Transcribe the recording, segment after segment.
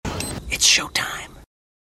showtime.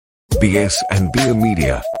 BS and Beer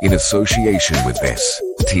Media in association with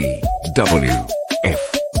STWF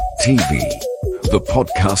TV, the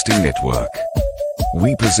podcasting network.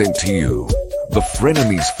 We present to you the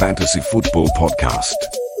Frenemies Fantasy Football Podcast.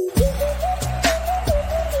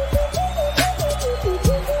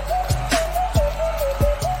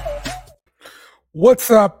 What's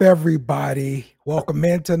up, everybody? Welcome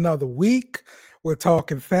into another week. We're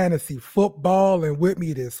talking fantasy football, and with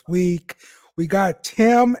me this week, we got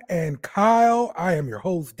Tim and Kyle. I am your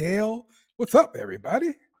host, Dale. What's up,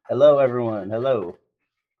 everybody? Hello, everyone. Hello.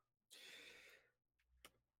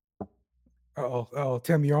 Oh,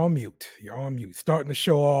 Tim, you're on mute. Starting the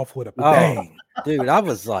show off with a bang. Dude, I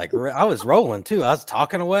was rolling too. I was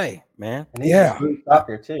talking away, man. And he's a smooth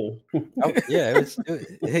talker too.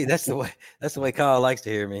 Hey, that's the way Kyle likes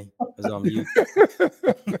to hear me. I was on mute.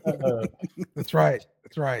 That's right.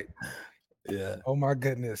 Yeah. Oh my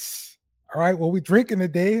goodness. All right. Well, we drinking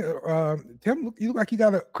today. Tim, you look like you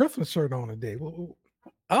got a Christmas shirt on today.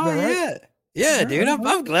 Yeah. Yeah, dude.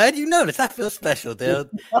 I'm glad you noticed. I feel special, dude.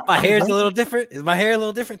 My hair's a little different. Is my hair a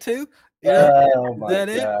little different too? Oh my God.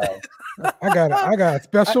 It? I got a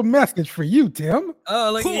special message for you, Tim.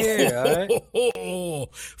 Oh, look here. All right.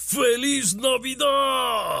 Feliz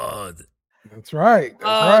Navidad! That's right.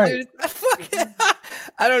 Dude,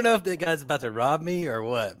 I don't know if the guy's about to rob me or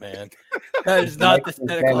what, man. That is not the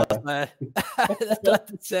Santa Claus, man. That's not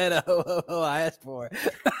the Santa I asked for.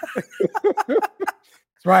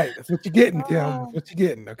 That's right. That's what you're getting, Tim. That's what you're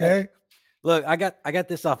getting, okay? Look, I got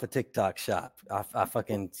this off a TikTok shop. I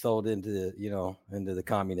fucking sold into the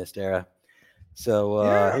communist era. So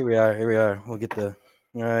here we are. We'll get all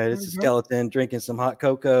right. It's a skeleton drinking some hot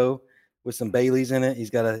cocoa with some Baileys in it.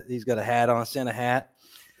 He's got a hat on, Santa hat.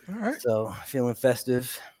 All right. So feeling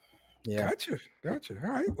festive. Yeah. Gotcha. All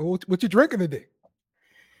right. Well, what you drinking today?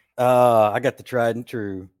 I got the tried and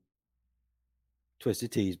true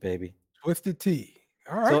Twisted Teas, baby. Twisted Tea.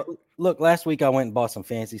 All right. So look, last week I went and bought some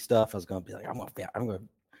fancy stuff. I was gonna be like, I'm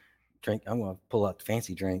gonna pull out the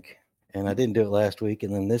fancy drink, and I didn't do it last week,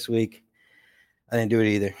 and then this week I didn't do it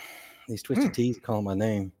either. These Twisted Teas calling my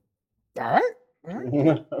name. All right.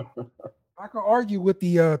 I can argue with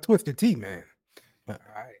the Twisted Tea, man. All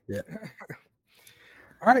right. Yeah.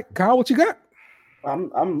 All right, Kyle, what you got?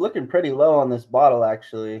 I'm looking pretty low on this bottle,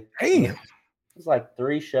 actually. Damn. It's like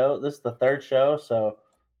 3 shows. This is the 3rd show, so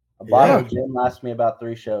a bottle of gin lasts me about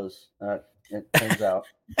 3 shows. It turns out.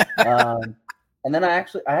 And then I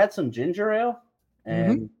had some ginger ale,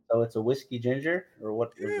 and so it's a whiskey ginger or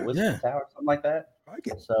what is it, whiskey sour, something like that. I like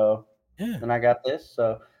it. So and I got this.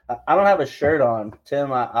 So I don't have a shirt on,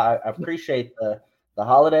 Tim. I appreciate the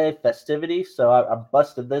holiday festivity, so I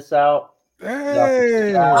busted this out.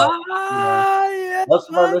 Hey. Most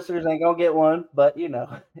of our listeners ain't gonna get one, but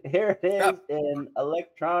here it is in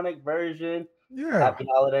electronic version. Yeah. Happy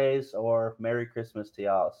holidays or Merry Christmas to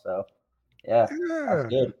y'all. So that's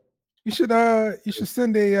good. You should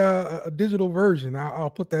send a digital version. I'll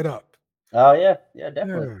put that up. Oh yeah,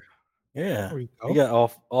 definitely. Yeah. You got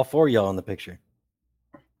all 4 of y'all in the picture.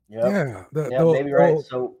 Yep. Yeah, maybe right.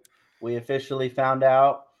 So we officially found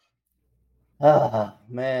out.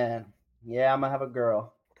 Man. Yeah, I'm gonna have a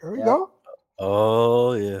girl. There we go.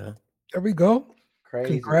 Oh yeah. There we go.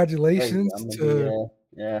 Crazy. Congratulations to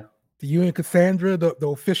you and Cassandra, the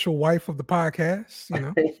official wife of the podcast.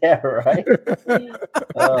 Yeah, right.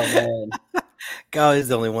 Oh man. Kyle is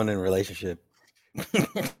the only one in a relationship.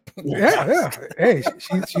 Yeah. Hey,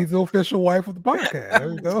 she's the official wife of the podcast. There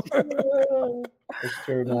we go. It's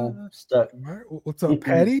true, man. Stuck. All right. What's up,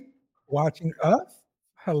 Patty? Watching us?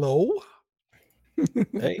 Hello.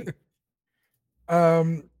 Hey.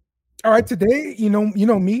 All right. Today, you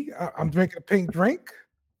know me. I'm drinking a pink drink.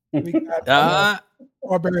 We got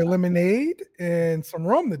strawberry lemonade and some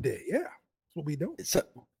rum today. Yeah, that's what we do. So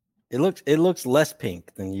it looks less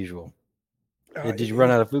pink than usual. Did you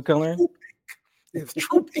run out of food coloring? It's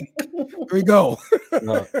true pink. Here we go.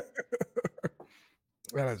 No.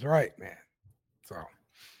 That is right, man. So,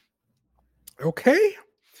 okay.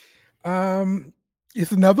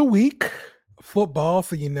 It's another week of football,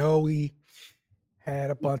 so we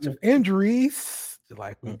had a bunch of injuries,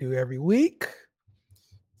 like we do every week.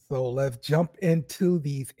 So let's jump into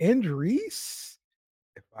these injuries.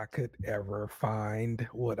 If I could ever find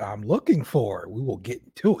what I'm looking for, we will get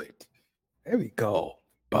into it. There we go.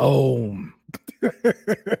 Boom.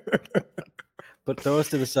 But throw us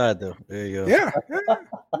to the side, though. There you go.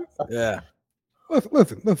 Yeah.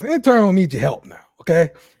 Listen. Internal needs your help now,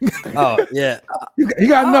 okay? Oh, yeah. You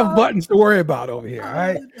got enough buttons to worry about over here, all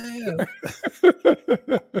right?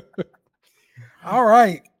 All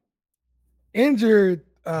right. Injured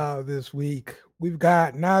this week. We've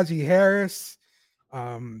got Najee Harris,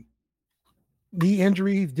 knee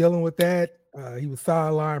injury. He's dealing with that. He was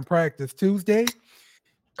sidelined practice Tuesday.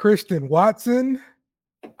 Christian Watson,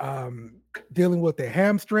 dealing with a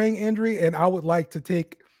hamstring injury. And I would like to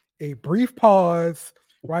take a brief pause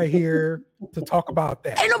right here to talk about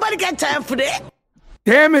that. Ain't nobody got time for that.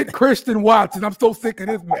 Damn it, Christian Watson. I'm so sick of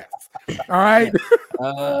this mess. All right.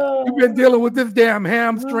 You've been dealing with this damn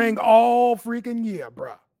hamstring all freaking year,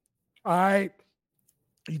 bro. All right.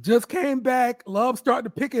 He just came back. Love starting to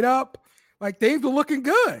pick it up. Like things were looking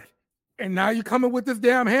good. And now you're coming with this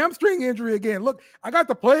damn hamstring injury again. Look, I got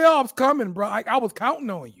the playoffs coming, bro. I was counting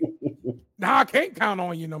on you. Now I can't count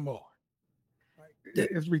on you no more.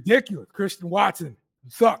 It's ridiculous. Christian Watson, you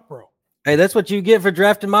suck, bro. Hey, that's what you get for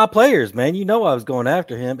drafting my players, man. You know I was going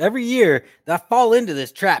after him. Every year, I fall into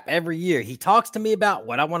this trap every year. He talks to me about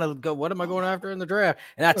what I want to go, what am I going after in the draft?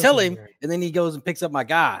 And I tell him, and then he goes and picks up my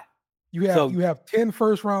guy. You have 10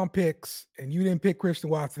 first-round picks, and you didn't pick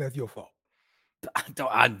Christian Watson. That's your fault.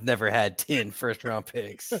 I've never had 10 first-round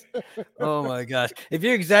picks. Oh, my gosh. If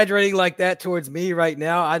you're exaggerating like that towards me right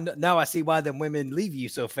now, I see why them women leave you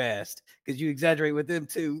so fast, because you exaggerate with them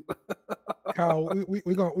too. Kyle,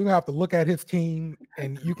 we're gonna have to look at his team,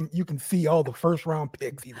 and you can see all the first-round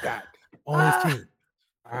picks he's got on his team.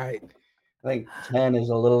 All right. I think 10 is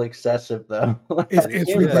a little excessive, though.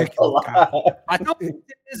 It's ridiculous. I don't think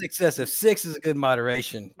it is excessive. 6 is a good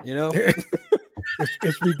moderation, you know?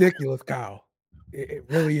 It's ridiculous, Kyle. It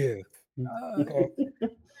really is. Okay.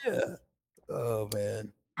 Yeah. Oh,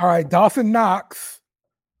 man. All right. Dawson Knox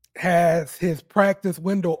has his practice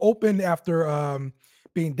window open after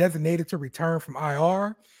being designated to return from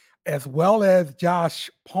IR, as well as Josh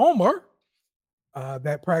Palmer.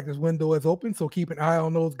 That practice window is open, so keep an eye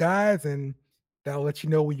on those guys, and that'll let you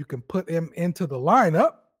know when you can put them into the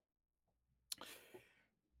lineup.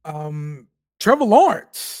 Trevor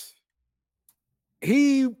Lawrence,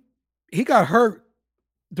 he got hurt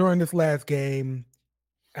during this last game.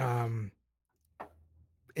 It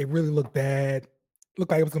really looked bad.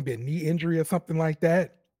 Looked like it was going to be a knee injury or something like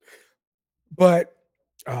that. But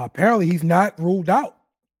apparently he's not ruled out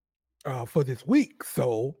for this week.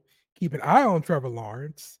 So keep an eye on Trevor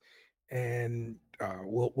Lawrence, and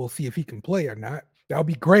we'll see if he can play or not. That'll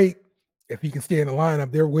be great if he can stay in the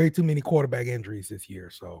lineup. There are way too many quarterback injuries this year.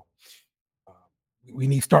 So we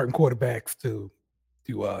need starting quarterbacks to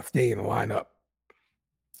stay in the lineup.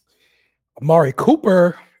 Amari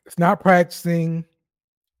Cooper is not practicing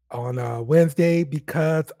on Wednesday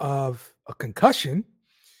because of a concussion.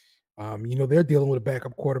 They're dealing with a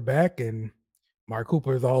backup quarterback, and Amari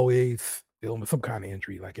Cooper is always dealing with some kind of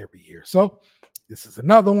injury like every year. So this is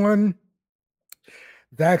another one.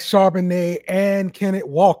 Zach Charbonnet and Kenneth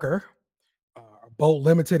Walker are both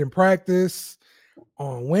limited in practice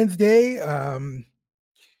on Wednesday.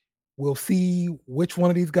 We'll see which one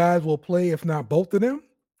of these guys will play, if not both of them.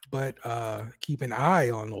 But keep an eye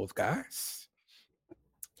on those guys.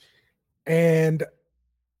 And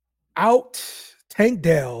out, Tank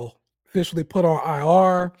Dell officially put on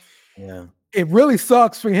IR. Yeah. It really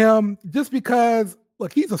sucks for him just because,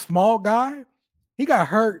 look, he's a small guy. He got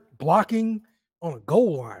hurt blocking on a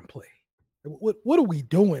goal line play. What are we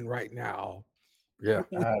doing right now? Yeah.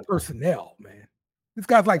 With personnel, man. This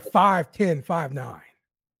guy's like 5'10", 5'9".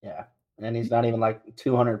 Yeah. And he's not even like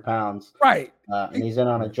 200 pounds. Right. And he's in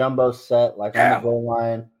on a jumbo set, like on the goal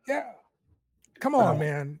line. Yeah. Come on,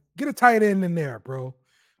 man. Get a tight end in there, bro.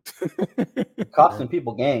 Costing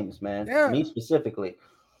people games, man. Yeah. Me specifically.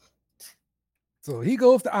 So he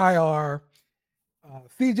goes to IR.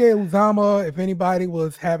 CJ Uzama, if anybody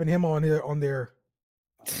was having him on their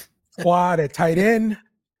squad at tight end,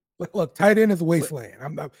 look, tight end is a wasteland.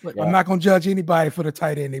 I'm not going to judge anybody for the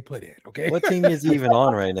tight end they put in. Okay. What team is he even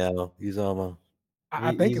on right now, Uzama?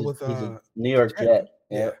 I think it was he's a New York Jet.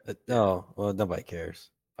 Yeah. No, well, nobody cares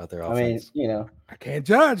about their offense. I mean, I can't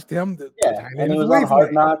judge them. And he was on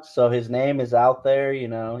Hard Knocks, so his name is out there.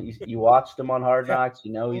 You watched him on Hard Knocks.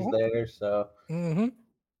 You know he's there. So I don't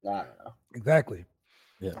know. Exactly.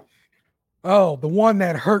 Yeah. Oh, the one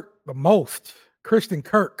that hurt the most, Christian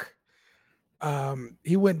Kirk.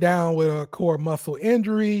 He went down with a core muscle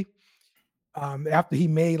injury after he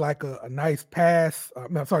made like a nice pass.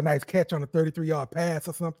 Nice catch on a 33-yard pass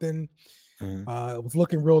or something. It was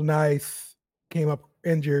looking real nice. Came up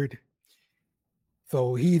injured.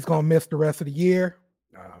 So he's going to miss the rest of the year.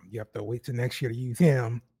 You have to wait till next year to use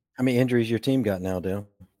him. How many injuries your team got now, Dale?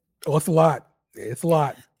 Oh, it's a lot. It's a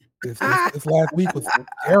lot. This last week was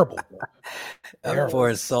terrible.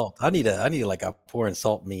 Pouring salt. I need like a pouring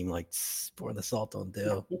salt meme, like pouring the salt on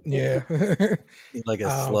Dale. Yeah. Like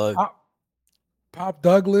a slug. Pop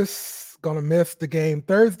Douglas gonna miss the game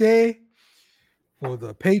Thursday for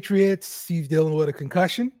the Patriots. He's dealing with a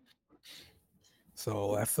concussion.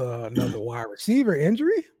 So that's another wide receiver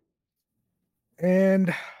injury.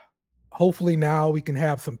 And hopefully now we can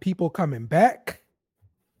have some people coming back.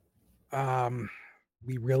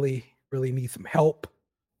 We really need some help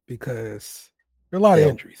because there are a lot of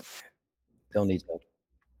injuries. They'll need help.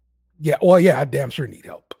 Yeah, well, yeah, I damn sure need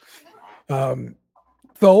help.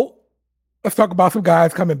 So let's talk about some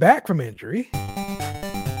guys coming back from injury.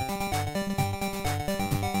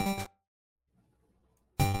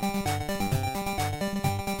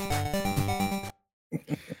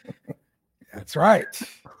 That's right.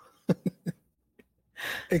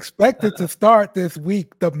 Expected to start this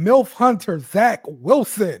week, the MILF Hunter, Zach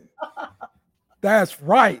Wilson. That's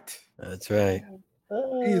right. That's right.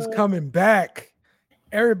 He is coming back.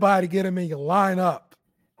 Everybody get him in your lineup.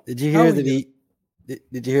 Did you hear that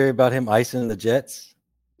did you hear about him icing the Jets?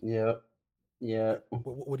 Yeah.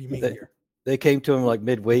 What do you mean here? They came to him like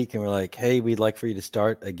midweek and were like, "Hey, we'd like for you to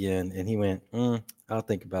start again." And he went, "I'll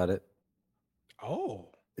think about it." Oh.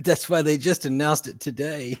 That's why they just announced it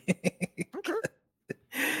today. Okay.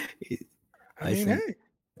 I mean,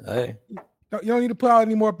 hey. You don't need to put out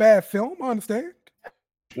any more bad film, I understand.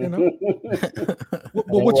 You know?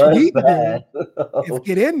 what you need to do is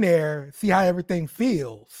get in there, see how everything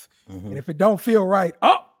feels. Mm-hmm. And if it don't feel right,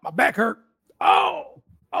 oh, my back hurt. Oh,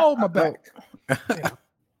 my back.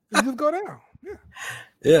 You just go down.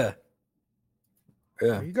 Yeah.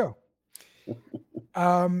 There you go.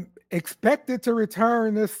 Expected to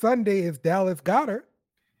return this Sunday is Dallas Goedert.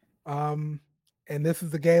 And this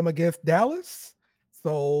is the game against Dallas.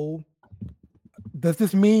 So does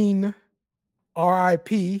this mean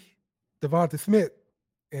RIP Devonta Smith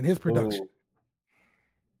and his production? Ooh.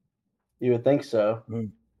 You would think so.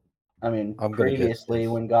 I mean, previously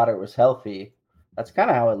when Goddard was healthy, that's kind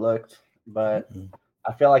of how it looked. But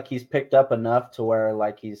I feel like he's picked up enough to where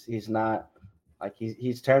like he's not like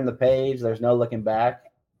he's turned the page. There's no looking back.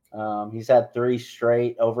 He's had 3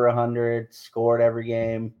 straight over 100, scored every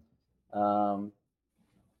game.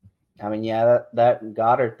 I mean, yeah, that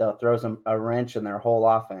Goddard though throws them a wrench in their whole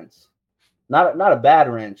offense. Not a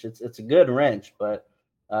bad wrench. It's a good wrench, but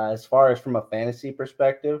as far as from a fantasy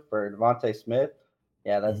perspective for Devonta Smith,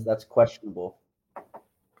 yeah, that's questionable.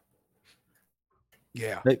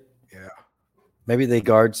 Yeah. Maybe they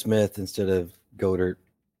guard Smith instead of Goddard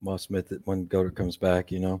while when Goddard comes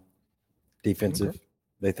back, defensive. Okay.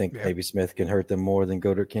 They think maybe Smith can hurt them more than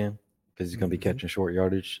Goddard can because he's going to be catching short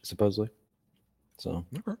yardage, supposedly. So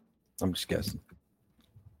I'm just guessing.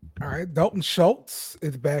 All right. Dalton Schultz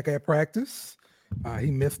is back at practice.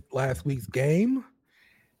 He missed last week's game.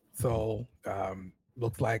 So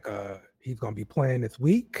looks like he's going to be playing this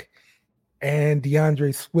week. And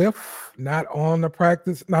DeAndre Swift not on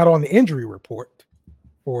the injury report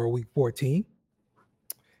for week 14.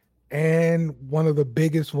 And one of the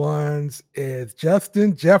biggest ones is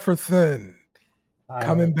Justin Jefferson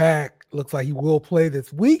coming back. Looks like he will play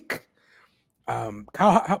this week.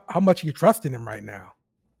 How much are you trusting him right now?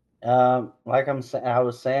 Like I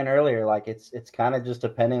was saying earlier, like it's kind of just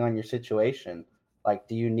depending on your situation. Like,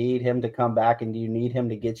 do you need him to come back and do you need him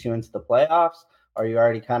to get you into the playoffs? Or are you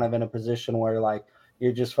already kind of in a position where like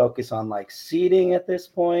you're just focused on like seeding at this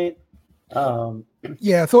point?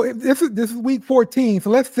 Yeah. So this is week 14. So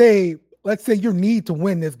let's say you need to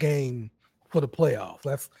win this game for the playoffs.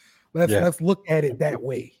 Let's look at it that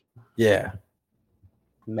way. Yeah.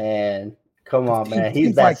 Man. Come on, man.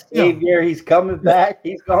 He's that like savior. He's coming back.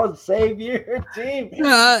 He's going to save your team.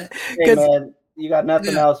 Hey, man, you got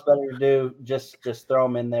nothing else better to do. Just throw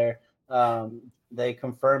him in there. They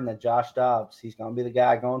confirmed that Josh Dobbs, he's going to be the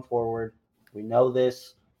guy going forward. We know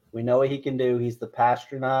this. We know what he can do. He's the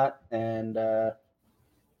Pastronaut. And,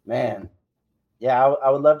 man, yeah, I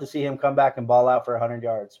would love to see him come back and ball out for 100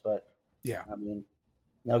 yards. But, yeah, I mean,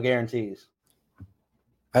 no guarantees.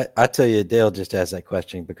 I tell you, Dale just asked that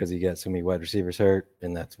question because he got so many wide receivers hurt,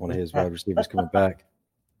 and that's one of his wide receivers coming back.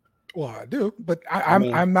 Well, I do, but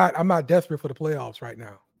I'm not desperate for the playoffs right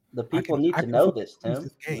now. The people need to know this, Tim.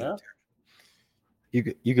 You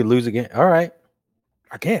could lose again. All right,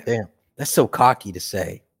 I can't. Damn, that's so cocky to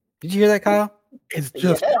say. Did you hear that, Kyle? It's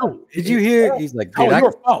just true. Did you hear? He's like, "Oh,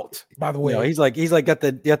 your fault." By the way, he's like got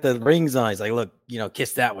the rings on. He's like, "Look,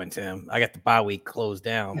 kiss that one, Tim. I got the bye week closed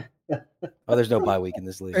down." Oh, there's no bye week in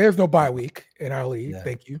this league. There's no bye week in our league. Yeah,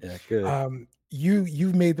 thank you. Yeah, good.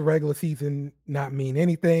 You've made the regular season not mean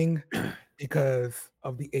anything because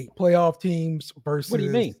of the 8 playoff teams versus what do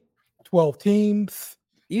you mean? 12 teams.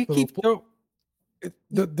 You so keep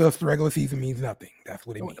the regular season means nothing. That's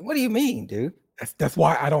what it means. What do you mean, dude? That's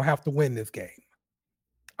why I don't have to win this game.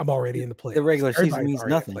 I'm already in the playoffs. The regular season Everybody's means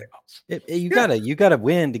already in nothing. playoffs. You gotta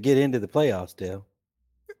win to get into the playoffs, Dale.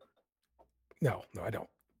 No, I don't.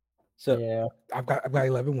 So Yeah. I've got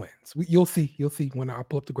 11 wins. You'll see when I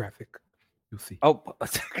pull up the graphic. You'll see. Oh,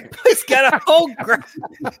 he's got a whole graphic.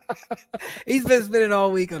 He's been spending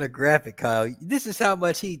all week on a graphic, Kyle. This is how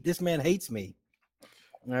much this man hates me.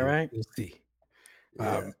 All right, You'll see.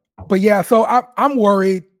 Yeah. But yeah, so I'm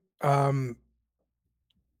worried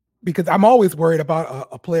because I'm always worried about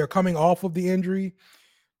a player coming off of the injury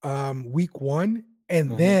week 1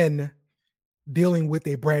 and then dealing with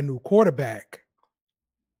a brand new quarterback.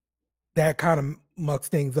 That kind of mucks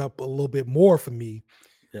things up a little bit more for me.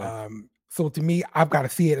 Yeah. So to me, I've got to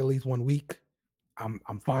see it at least 1 week.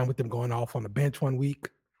 I'm fine with them going off on the bench 1 week.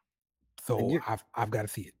 So I've got to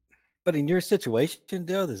see it. But in your situation,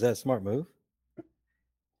 Dale, is that a smart move?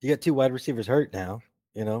 You got 2 wide receivers hurt now.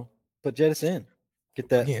 Put Jettis in. Get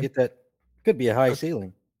that. Could be a high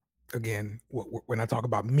ceiling. Again, when I talk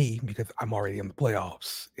about me, because I'm already in the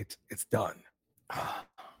playoffs, it's done.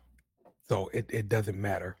 So it doesn't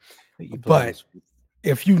matter. But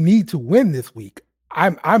if you need to win this week,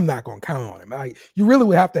 I'm not going to count on him. You really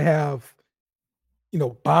would have to have,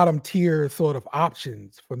 bottom tier sort of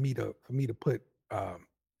options for me to put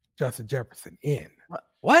Justin Jefferson in.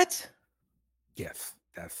 What? Yes,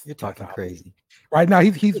 You're talking crazy. Right now,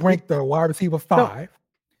 he's ranked the wide receiver 5.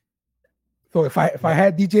 So if I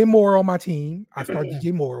had DJ Moore on my team, I start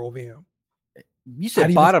DJ Moore over him. You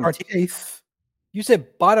said bottom tier. Chase. You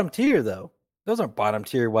said bottom tier though. Those aren't bottom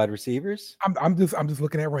tier wide receivers. I'm just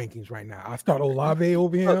looking at rankings right now. I start Olave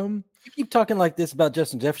over him. You keep talking like this about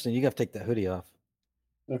Justin Jefferson. You got to take that hoodie off.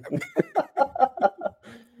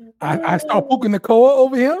 I start Puka Nacua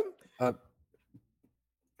over him.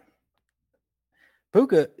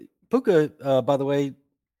 Puka, by the way,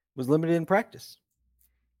 was limited in practice.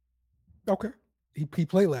 Okay, he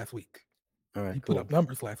played last week. All right, he put up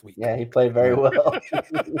numbers last week. Yeah, he played very well.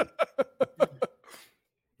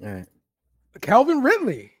 All right, Calvin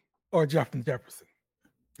Ridley or Justin Jefferson?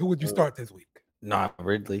 Who would you start this week? Not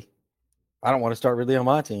Ridley. I don't want to start Ridley on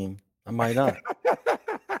my team. I might not.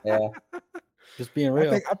 Yeah, just being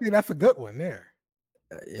real. I think that's a good one there.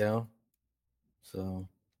 So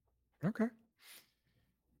okay.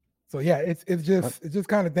 So yeah, it's just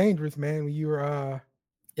kind of dangerous, man. When you're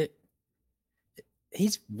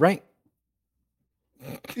he's ranked.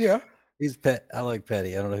 Yeah, he's pet. I like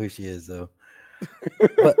Petty. I don't know who she is though.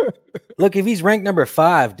 But look, if he's ranked number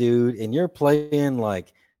 5, dude, and you're playing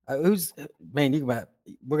like we're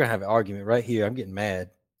gonna have an argument right here. I'm getting mad.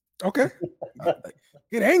 Okay,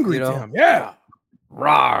 get angry, Tim. Yeah,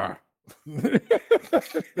 rawr.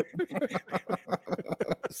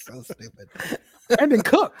 So stupid. Brandon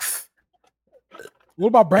Cooks. What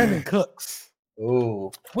about Brandon Cooks?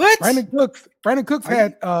 Ooh, what? Brandon Cooks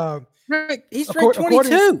had he's ranked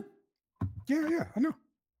 22. Yeah, I know.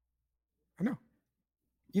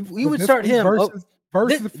 You would start him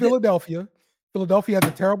versus Philadelphia. Philadelphia has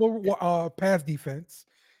a terrible pass defense.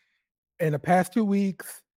 In the past 2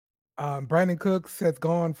 weeks, Brandon Cooks has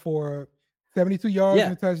gone for 72 yards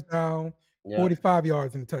in a touchdown, 45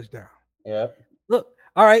 yards in a touchdown. Yeah. Look,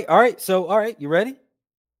 all right. So, all right, you ready?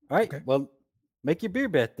 All right. Okay. Well, make your beer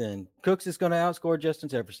bet then. Cooks is going to outscore Justin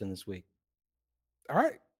Jefferson this week. All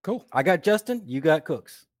right, cool. I got Justin. You got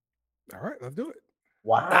Cooks. All right, let's do it.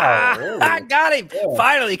 Wow. I got him. Yeah.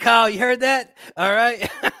 Finally, Kyle. You heard that? All right.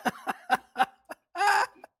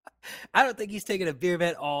 I don't think he's taken a beer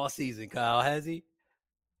bet all season, Kyle. Has he?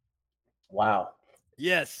 Wow.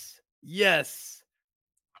 Yes.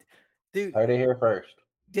 Dude. Heard it here first.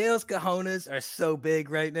 Dale's cojones are so big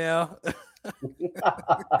right now.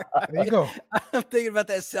 There you go. I'm thinking about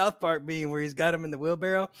that South Park meme where he's got him in the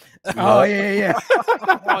wheelbarrow. Oh, yeah.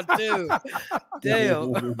 On 2.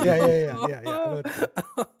 Dale. Yeah.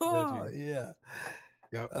 Yeah.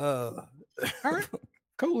 Yep. All right.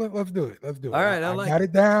 Cool. Let's do it. All right. I got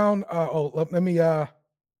it down. Let me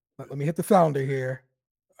hit the sounder here.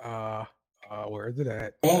 Where is it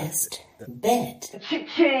at? Best bet.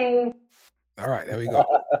 Cha-ching. All right, there we go.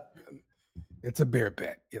 It's a beer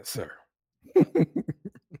bet. Yes, sir.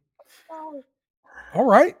 All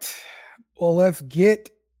right. Well, let's get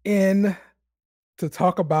in to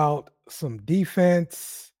talk about some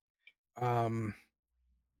defense. If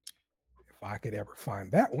I could ever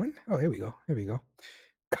find that one. Oh, here we go.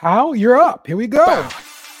 Kyle, you're up. Here we go.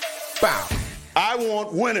 Bow. I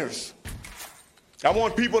want winners. I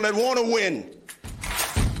want people that want to win.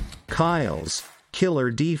 Kyle's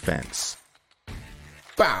killer defense.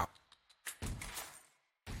 Bow.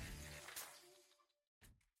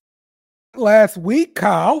 Last week,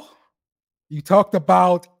 Kyle, you talked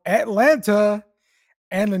about Atlanta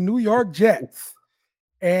and the New York Jets.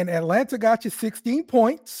 And Atlanta got you 16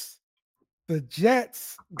 points. The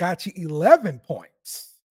Jets got you 11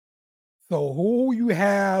 points. So who you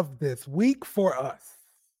have this week for us?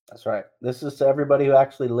 That's right. This is to everybody who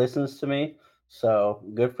actually listens to me. So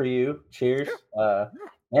good for you. Cheers.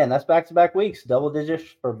 Man, that's back-to-back weeks, double digits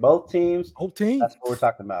for both teams. Both teams. That's what we're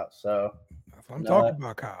talking about. So that's what I'm talking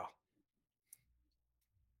about, Kyle.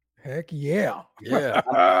 Heck yeah. Yeah.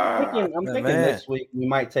 I'm thinking this week we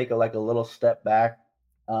might take a little step back.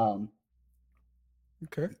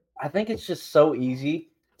 Okay. I think it's just so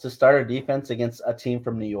easy to start a defense against a team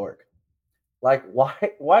from New York. Like,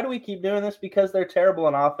 why do we keep doing this? Because they're terrible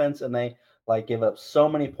on offense and they give up so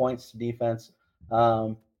many points to defense.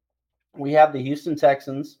 We have the Houston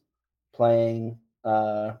Texans playing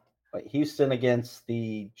Houston against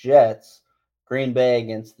the Jets, Green Bay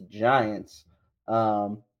against the Giants.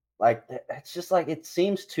 It's just it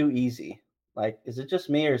seems too easy. Is it just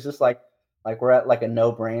me, or is this like we're at a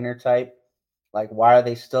no-brainer type? Why are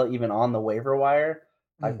they still even on the waiver wire?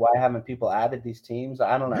 Why haven't people added these teams?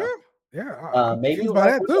 I don't know. Yeah. Maybe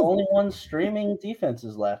we're the only ones streaming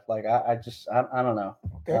defenses left. I don't know.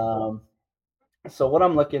 Okay. So what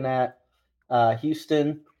I'm looking at,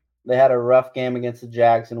 Houston, they had a rough game against the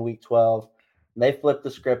Jags in Week 12. They flipped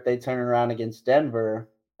the script. They turned around against Denver,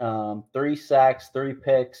 3 sacks, 3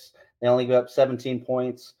 picks. They only go up 17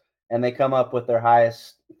 points, and they come up with their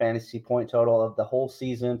highest fantasy point total of the whole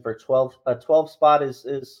season for 12. A 12 spot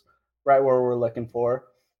is right where we're looking for.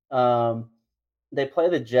 They play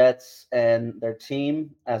the Jets, and their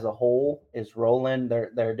team as a whole is rolling.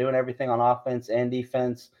 They're doing everything on offense and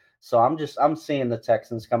defense. So I'm seeing the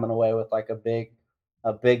Texans coming away with a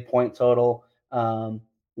big point total,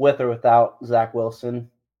 with or without Zach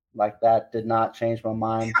Wilson. That did not change my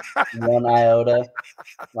mind one iota.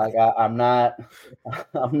 I'm not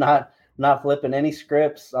flipping any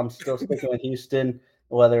scripts. I'm still sticking with Houston,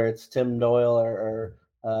 whether it's Tim Doyle or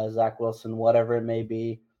Zach Wilson, whatever it may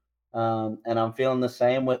be. And I'm feeling the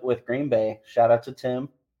same with Green Bay. Shout out to Tim.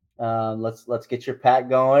 Let's get your pack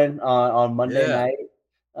going on Monday night.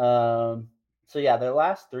 So yeah, their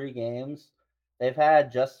last 3 games, they've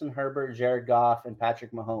had Justin Herbert, Jared Goff, and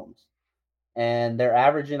Patrick Mahomes, and they're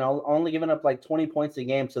averaging only giving up 20 points a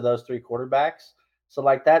game to those 3 quarterbacks. So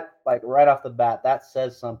that, right off the bat, that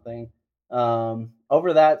says something.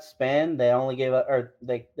 Over that span, they only gave up, or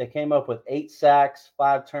they came up with 8 sacks,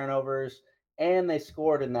 5 turnovers, and they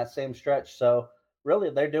scored in that same stretch. So really,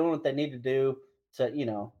 they're doing what they need to do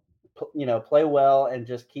to play well and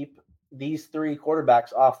just keep these 3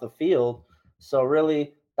 quarterbacks off the field. So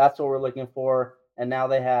really, that's what we're looking for. And now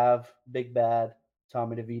they have big bad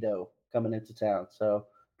Tommy DeVito coming into town. So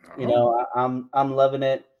I'm loving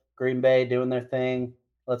it. Green Bay doing their thing.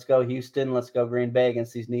 Let's go Houston. Let's go Green Bay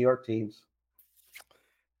against these New York teams.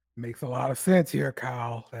 Makes a lot of sense here,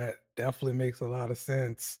 Kyle. That definitely makes a lot of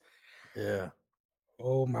sense. Yeah.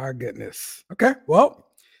 Oh my goodness. Okay. Well,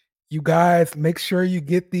 you guys make sure you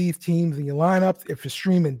get these teams in your lineups. If you're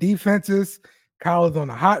streaming defenses, Kyle is on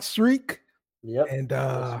a hot streak. Yep. And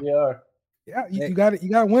yes, we are. Yeah, you got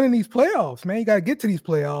to win in these playoffs, man. You got to get to these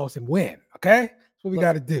playoffs and win. Okay, that's what we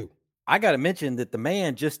got to do. I got to mention that the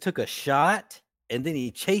man just took a shot and then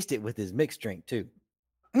he chased it with his mixed drink too.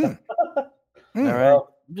 All right,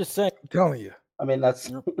 I'm just saying. I'm telling you. I mean, that's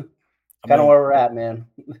kind of where we're at, man.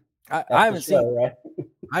 I haven't seen. Right?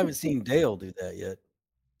 I haven't seen Dale do that yet.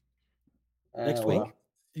 Next week,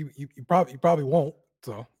 you probably won't.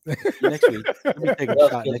 So next week,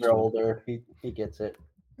 kids are older. He gets it.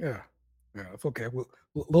 Yeah, it's okay.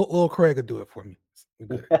 Little Craig will do it for me.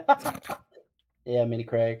 Good. Yeah, Mini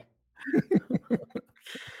Craig.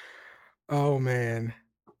 Oh man.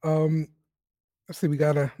 Let's see. We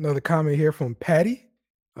got another comment here from Patty.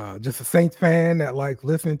 Just a Saints fan that likes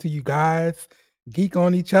listening to you guys geek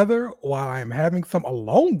on each other while I'm having some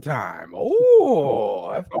alone time.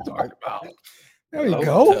 Oh, that's what I'm talking about. There you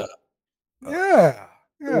go. Yeah.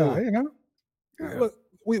 Look,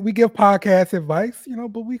 we give podcast advice,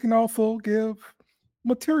 but we can also give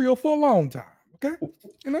material for a long time. Okay,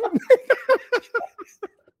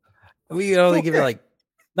 we only give it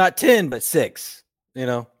not 10 but 6.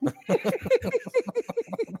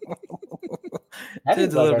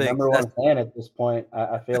 Patty's our number one fan at this point.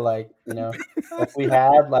 I feel like if we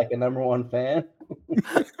had a number one fan,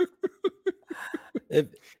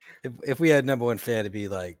 if we had number one fan, it'd be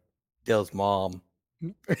Dale's mom.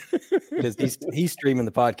 Because he's streaming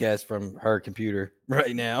the podcast from her computer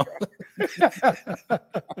right now.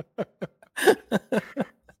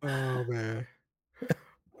 Oh man.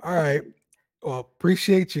 All right. Well,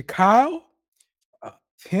 appreciate you, Kyle.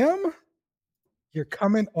 Tim, you're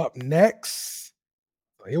coming up next.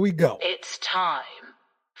 So here we go. It's time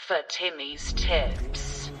for Timmy's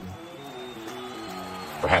Tips.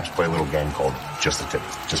 Perhaps play a little game called Just a Tip.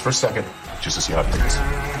 Just for a second, just to see how it feels.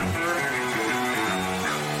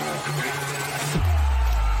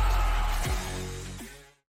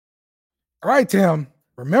 All right, Tim.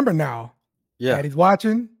 Remember now. Yeah. Patty's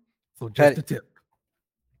watching. So just a tip.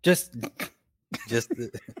 Just the,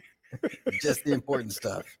 just the important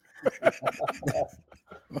stuff.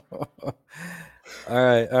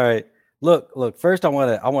 All right. Look. First, I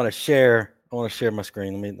want to share my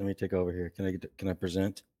screen. Let me take over here. Can I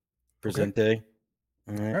present? Presente.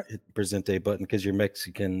 All right. Hit the presente button because you're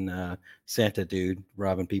Mexican Santa dude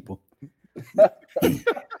robbing people.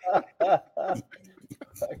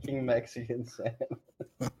 Fucking Mexican Santa.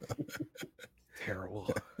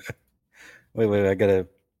 Terrible. Wait. I gotta.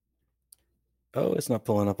 Oh, it's not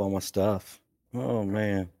pulling up all my stuff. Oh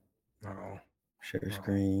man. No. Share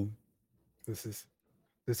screen. This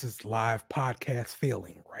is live podcast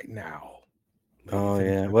failing right now. Oh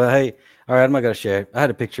yeah. Well, hey. All right. I'm not gonna share. I had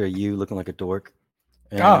a picture of you looking like a dork.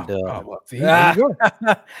 And,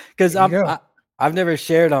 because I've never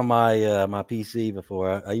shared on my my PC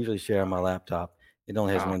before. I usually share on my laptop. It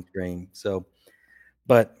only has one screen. So,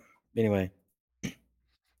 but anyway.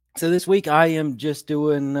 So this week I am just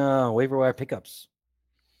doing waiver wire pickups.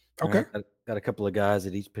 Okay. Got a couple of guys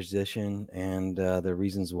at each position and the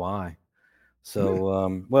reasons why.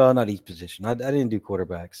 So, well, not each position. I didn't do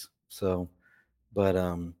quarterbacks. So, but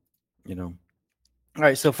you know. All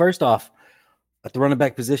right. So first off, at the running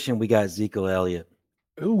back position, we got Ezekiel Elliott.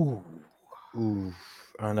 Ooh.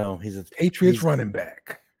 I know he's Patriots running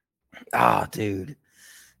back. Dude,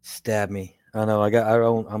 stab me. I know.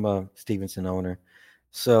 I'm a Stevenson owner,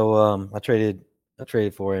 so I traded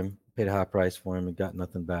for him, paid a high price for him, and got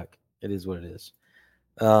nothing back. It is what it is.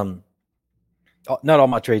 Not all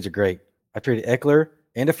my trades are great. I traded Eckler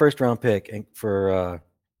and a first round pick for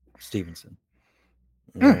Stevenson.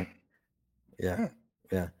 Right. Yeah.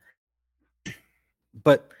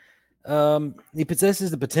 But he possesses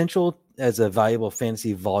the potential as a valuable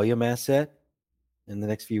fantasy volume asset in the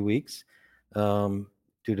next few weeks due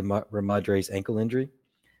to Ramadre's ankle injury.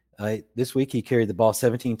 This week, he carried the ball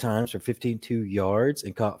 17 times for 52 yards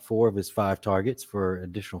and caught 4 of his 5 targets for an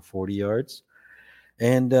additional 40 yards.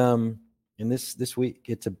 And this week,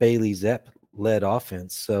 it's a Bailey Zapp-led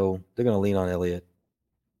offense, so they're going to lean on Elliott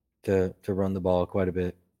to run the ball quite a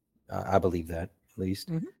bit. I believe that, at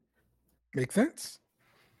least. Mm-hmm. Makes sense.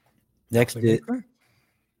 Actually,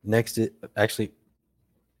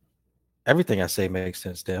 everything I say makes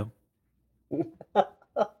sense, Dale. Not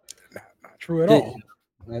true at all.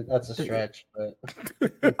 That's a stretch, but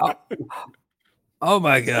oh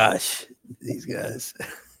my gosh, these guys.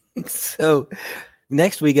 So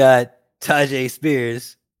next we got Tajay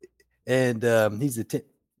Spears, and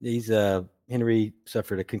Henry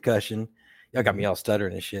suffered a concussion. Y'all got me all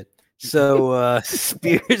stuttering and shit. So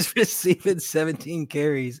Spears receiving 17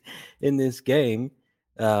 carries in this game,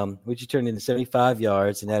 which he turned into 75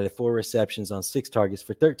 yards and added 4 receptions on 6 targets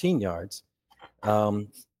for 13 yards.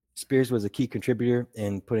 Spears was a key contributor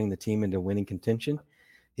in putting the team into winning contention.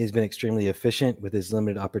 He's been extremely efficient with his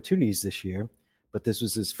limited opportunities this year, but this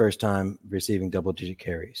was his first time receiving double-digit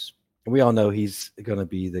carries. And we all know he's going to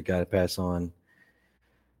be the guy to pass on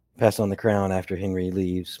the crown after Henry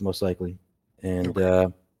leaves, most likely. And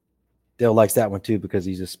Dale likes that one too because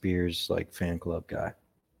he's a Spears fan club guy.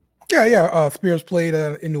 Yeah. Spears played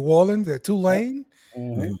in New Orleans at Tulane.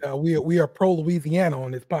 Mm-hmm. And, we are pro Louisiana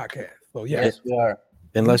on this podcast. So yes, we are.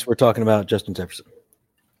 Unless we're talking about Justin Jefferson.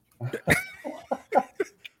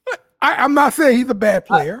 I'm not saying he's a bad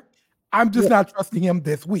player. I'm just not trusting him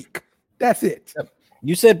this week. That's it.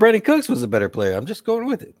 You said Brandon Cooks was a better player. I'm just going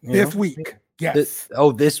with it. This week. Yes.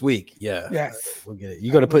 This week. Yeah. Yes. We'll get it.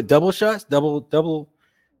 You going to put double shots? Double.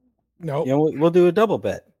 No. We'll do a double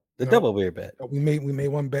bet. Double beer bet. We made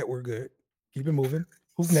one bet. We're good. Keep it moving.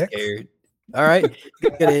 Who's next? Scared. All right.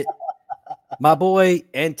 Get it. My boy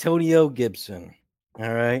Antonio Gibson.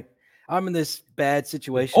 All right. I'm in this bad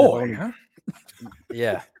situation. Huh?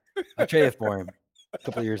 Yeah. I traded for him a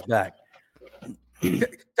couple of years back.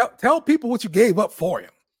 Tell people what you gave up for him.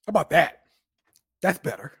 How about that? That's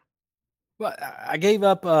better. Well, I gave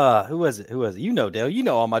up. Who was it? You know, Dale. You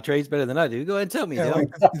know all my trades better than I do. Go ahead and tell me, Dale. He's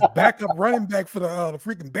backup running back for the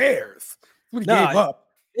freaking Bears. That's what he gave up.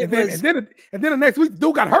 And then the next week, the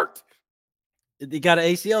dude got hurt. He got an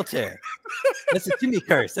ACL tear. That's a Timmy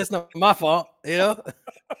curse. That's not my fault. You know.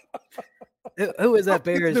 Who is that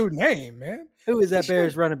Bears dude's name, man? Who is that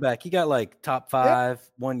Bears running back? He got top 5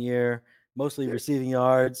 1 year, mostly receiving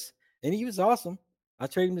yards, and he was awesome. I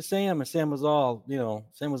traded him to Sam, and Sam was all,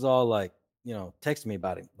 texted me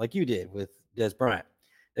about him like you did with Des Bryant.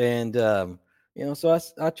 And, so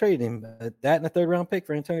I traded him that and a 3rd round pick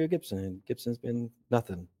for Antonio Gibson. And Gibson's been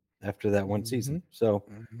nothing after that one season. So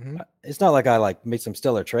it's not like I made some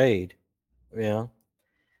stellar trade,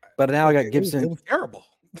 But now I got Gibson. It was terrible.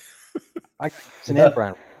 I got Gibson and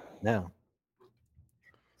Brown now.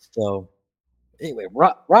 So anyway,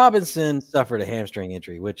 Robinson suffered a hamstring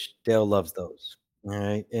injury, which Dale loves those. All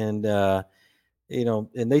right. And, and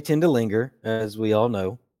they tend to linger, as we all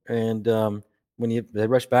know. And when they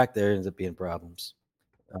rush back, there ends up being problems.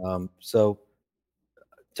 So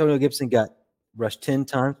Antonio Gibson got rushed 10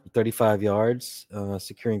 times for 35 yards,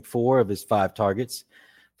 securing 4 of his 5 targets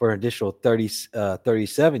for an additional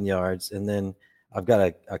 37 yards. And then I've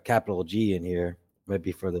got a capital G in here,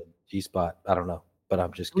 maybe for the G spot. I don't know, but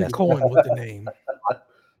I'm just guessing. Cohen was the name.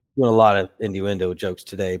 Doing a lot of innuendo jokes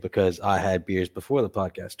today because I had beers before the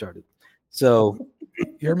podcast started. So,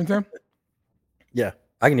 you hear me, Tim? Yeah,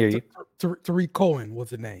 I can hear you. Tariq Cohen was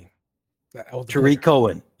the name. Tariq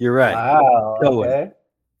Cohen. You're right. Wow. Cohen.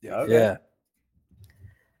 Okay. Yeah.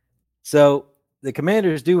 So the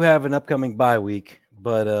Commanders do have an upcoming bye week,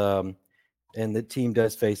 but and the team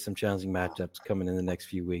does face some challenging matchups coming in the next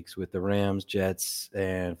few weeks with the Rams, Jets,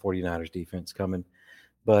 and 49ers defense coming.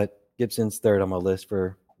 But Gibson's 3rd on my list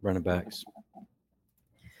for running backs.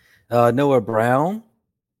 Noah Brown,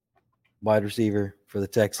 wide receiver for the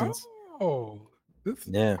Texans. Oh,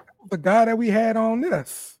 yeah, the guy that we had on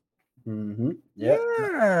this. Mm-hmm. Yep.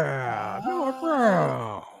 Yeah, Noah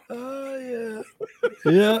Brown. Oh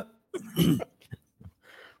yeah.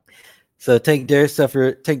 So Tank Dale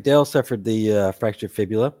suffered the fractured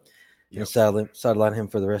fibula. Yep. Sideline him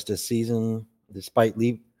for the rest of the season, despite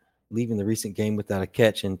leaving the recent game without a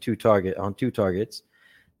catch and 2 targets.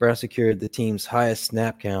 Brown secured the team's highest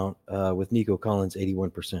snap count with Nico Collins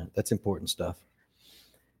 81%. That's important stuff.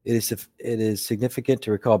 It is significant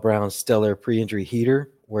to recall Brown's stellar pre-injury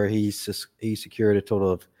heater, where he secured a total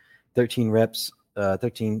of 13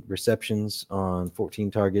 receptions on 14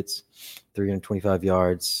 targets, 325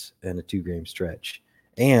 yards, and a 2-game stretch.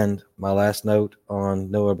 And my last note on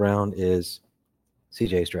Noah Brown is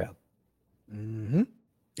C.J. Stroud. Mm-hmm.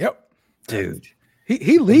 Yep, dude.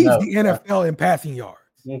 He leads the NFL in passing yards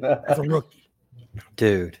as a rookie.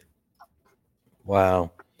 Dude, wow.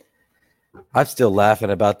 I'm still laughing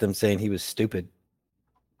about them saying he was stupid.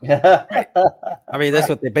 I mean, that's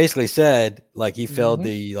what they basically said. Like he failed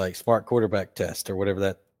the smart quarterback test or whatever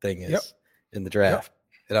that thing is in the draft.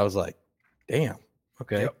 And I was like, damn,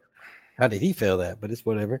 okay. How did he fail that? But it's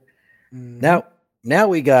whatever. Now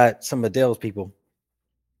we got some of Dale's people,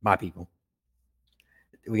 my people.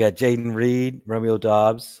 We got Jaden Reed, Romeo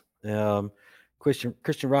Dobbs. Christian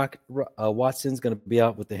Watson's going to be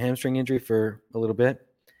out with the hamstring injury for a little bit.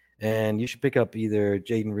 And you should pick up either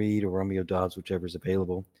Jaden Reed or Romeo Dobbs, whichever is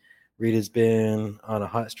available. Reed has been on a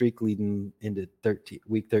hot streak leading into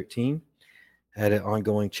week 13. Had an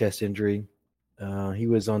ongoing chest injury. He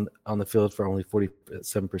was on the field for only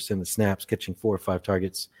 47% of snaps, catching 4 or 5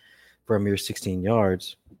 targets for a mere 16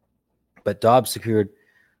 yards. But Dobbs secured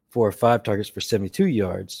 4 or 5 targets for 72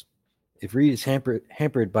 yards. If Reed is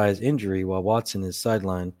hampered by his injury while Watson is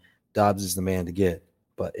sidelined, Dobbs is the man to get.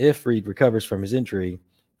 But if Reed recovers from his injury,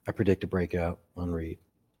 I predict a breakout on Reed.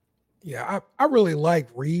 Yeah, I really like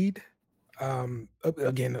Reed.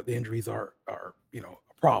 Again, the injuries are a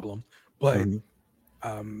problem, but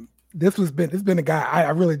this has been a guy I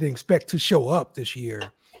really didn't expect to show up this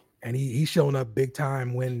year, and he's shown up big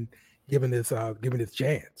time when given this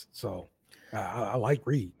chance. So I like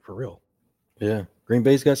Reed for real. Yeah, Green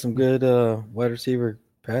Bay's got some good wide receiver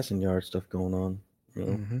passing yard stuff going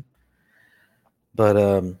on. But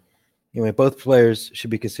anyway, both players should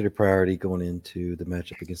be considered priority going into the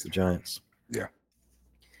matchup against the Giants. Yeah.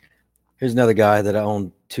 Here's another guy that I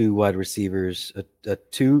own 2 wide receivers. I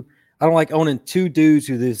don't like owning 2 dudes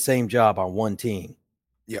who do the same job on one team.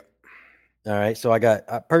 Yep. All right. So I got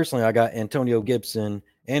Antonio Gibson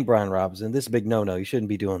and Brian Robinson. This is a big no-no. You shouldn't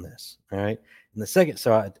be doing this. All right. And the second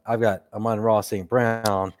side, I've got Amon-Ra St.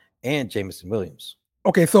 Brown and Jameson Williams.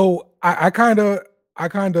 Okay, so I kind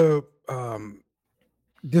of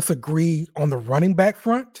disagree on the running back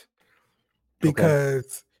front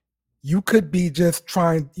because you could be just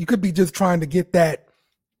trying to get the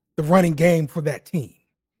running game for that team.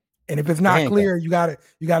 And if it's not clear, you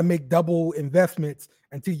gotta make double investments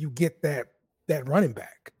until you get that running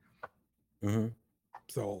back.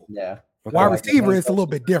 So wide receiver is a little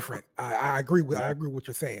bit different. I agree with what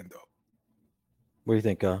you're saying though. What do you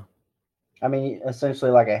think? I mean,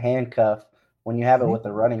 essentially like a handcuff. When you have it with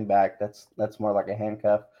a running back, that's more like a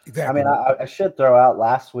handcuff. Exactly. I mean, I should throw out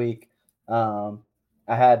last week. I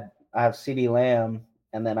had I have CD Lamb,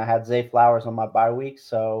 and then I had Zay Flowers on my bye week,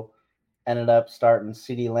 so ended up starting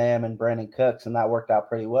CD Lamb and Brandon Cooks, and that worked out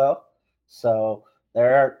pretty well. So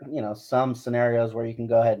there are some scenarios where you can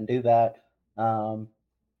go ahead and do that,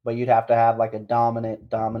 but you'd have to have like a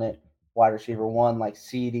dominant wide receiver one like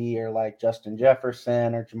CD or like Justin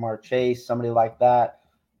Jefferson or Jamar Chase, somebody like that,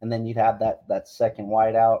 and then you'd have that second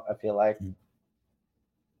wide out. I feel like.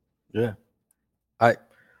 Yeah, I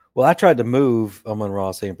tried to move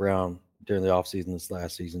Amon-Ra St. Brown during the offseason this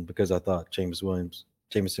last season because I thought Jameson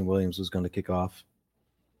Williams was going to kick off.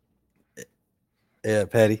 Yeah,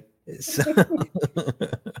 Patty. So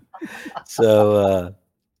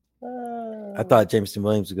I thought Jameson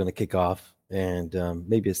Williams was going to kick off, and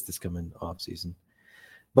maybe it's this coming off season.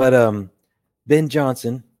 But Ben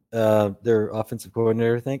Johnson, their offensive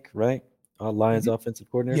coordinator, I think, right? Lions offensive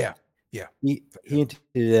coordinator. Yeah. He hinted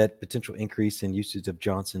at potential increase in usage of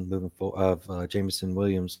Johnson Jameson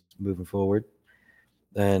Williams moving forward,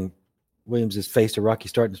 and Williams has faced a rocky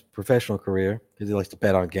start in his professional career because he likes to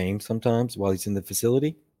bet on games sometimes while he's in the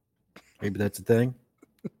facility. Maybe that's a thing.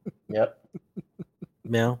 Yep.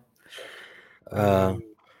 Yeah. I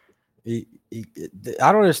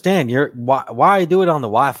don't understand. Why do it on the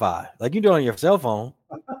Wi-Fi? Like you do it on your cell phone.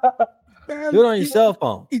 Man, do it on your cell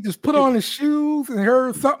phone. He just put on his shoes and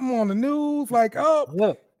heard something on the news, like, "Oh,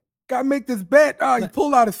 look, gotta make this bet." Oh, he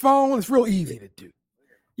pulled out his phone. It's real easy to do.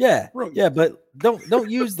 Yeah, but don't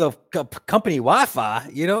use the company Wi-Fi.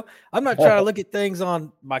 I'm not trying to look at things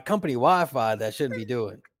on my company Wi-Fi that I shouldn't be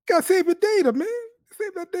doing. Gotta save your data, man.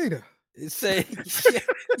 Save that data. You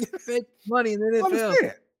make money in the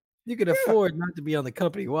NFL. You can afford not to be on the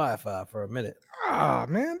company Wi-Fi for a minute.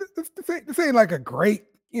 Man, this ain't like a great,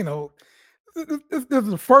 this is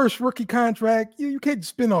the first rookie contract. You can't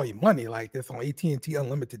spend all your money like this on AT&T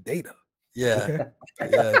unlimited data. Yeah.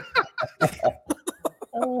 Okay? Yeah.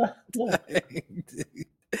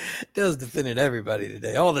 Dale's defending everybody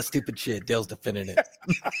today. All the stupid shit, Dale's defending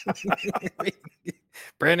it.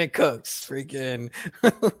 Brandon Cooks, freaking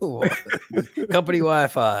company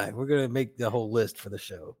Wi-Fi. We're gonna make the whole list for the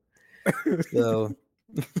show. So,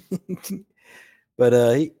 but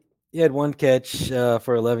he had one catch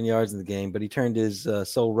for 11 yards in the game, but he turned his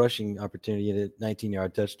sole rushing opportunity into a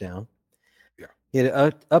 19-yard touchdown. Yeah, he had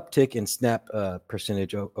an uptick in snap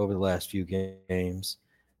percentage over the last few games.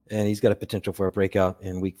 And he's got a potential for a breakout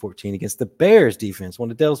in Week 14 against the Bears defense,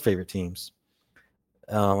 one of Dell's favorite teams.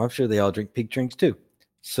 I'm sure they all drink pig drinks too.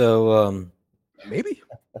 So maybe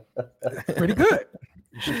pretty good.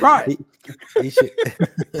 You should try it.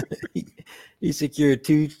 He secured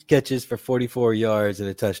 2 catches for 44 yards and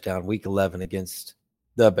a touchdown Week 11 against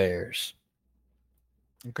the Bears.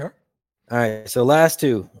 Okay. All right. So last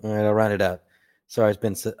 2. All right, I'll round it out. Sorry, it's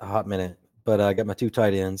been a hot minute, but I got my 2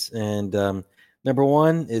 tight ends and. Number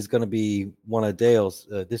 1 is going to be one of Dale's.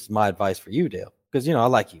 This is my advice for you, Dale, because I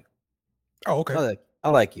like you. Oh, okay. I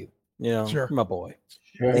like you. Sure. You're my boy.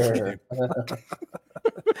 Sure.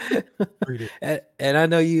 and I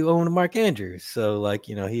know you own Mark Andrews, so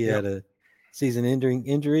he had a season-ending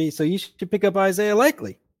injury, so you should pick up Isaiah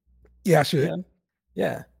Likely. Yeah, I should.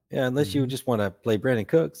 Yeah. Unless you just want to play Brandon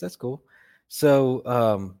Cooks, that's cool.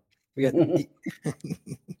 So we got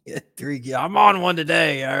 3. I'm on one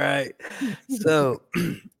today. All right. So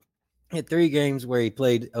he had 3 games where he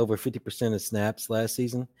played over 50% of snaps last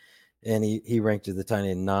season, and he ranked as the tight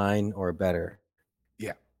end 9 or better.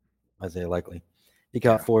 Yeah. Isaiah Likely. He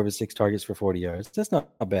caught 4 of his 6 targets for 40 yards. That's not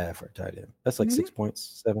bad for a tight end. That's like 6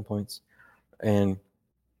 points, 7 points. And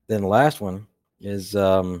then the last one is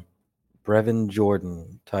Brevin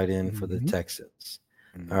Jordan, tight end for the Texans.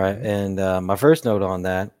 All right. And my first note on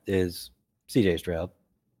that is CJ Stroud.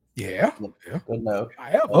 Yeah. Good note. I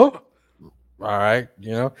have. All right.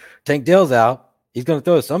 Tank Dell's out. He's going to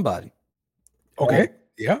throw to somebody. Okay.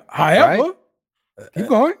 Yeah. However, keep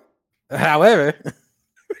going. However,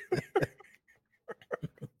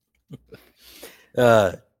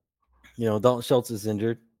 Dalton Schultz is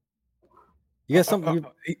injured. You got something?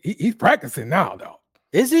 He's practicing now, though.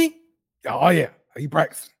 Is he? Oh, yeah. He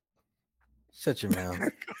practicing. Shut your mouth.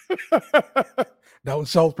 Dalton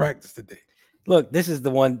Schultz practice today. Look, this is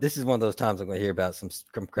one of those times I'm going to hear about some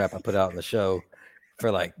crap I put out in the show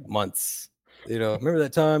for like months. Remember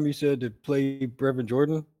that time you said to play Brevin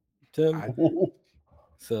Jordan, Tim?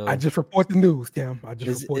 I just report the news, Tim. I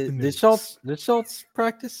just report the news. Did Schultz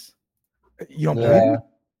practice? You don't believe me?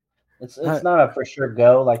 It's not a for sure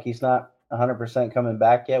go. Like he's not 100% coming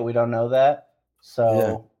back yet. We don't know that.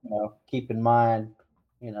 So keep in mind,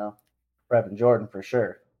 Brevin Jordan for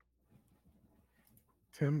sure.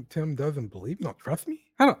 Tim doesn't believe. You don't trust me?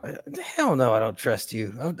 Hell no, I don't trust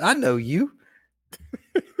you. I know you.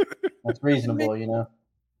 That's reasonable, you know.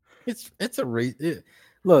 It's a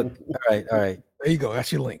look. All right. There you go.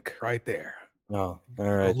 That's your link right there. Oh,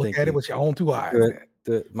 all right. Look at it with your own two eyes.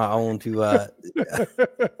 My own two eyes.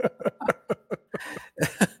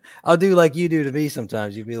 I'll do like you do to me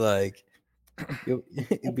sometimes. You'd be like,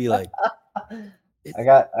 you'd be like,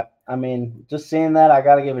 I mean, just seeing that, I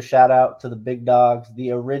got to give a shout out to the big dogs,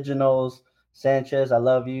 the originals. Sanchez, I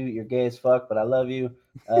love you. You're gay as fuck, but I love you.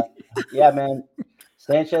 Yeah, man.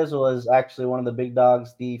 Sanchez was actually one of the big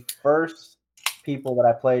dogs, the first people that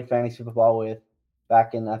I played fantasy football with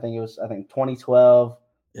back in, I think 2012.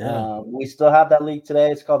 Yeah. We still have that league today.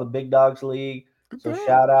 It's called the Big Dogs League. So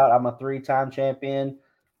shout out. I'm a 3-time champion.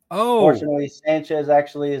 Oh, fortunately, Sanchez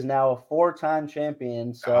actually is now a 4-time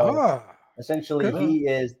champion. So essentially, he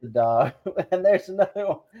is the dog. And there's another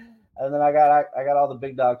one. And then I got all the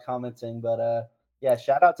big dog commenting. But yeah,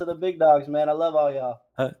 shout out to the big dogs, man. I love all y'all.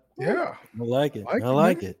 Yeah, I like it. I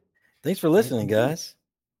like it. Thanks for listening, guys.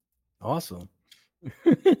 Awesome.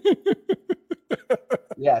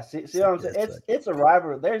 Yeah, see what I'm saying? It's a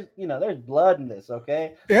rivalry. There's blood in this,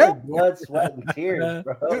 okay? Yeah. There's blood, sweat, and tears,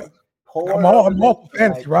 bro. Yeah. I'm all for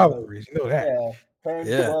fantasy rivalries. You know that. Yeah,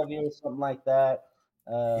 parents love you, something like that.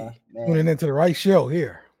 Man. Tuning into the right show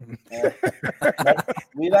here.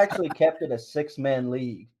 We've actually kept it a 6-man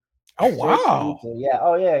league. Oh wow! Yeah.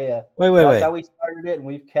 Oh yeah. Wait. That's how we started it, and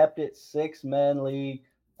we've kept it 6-man league.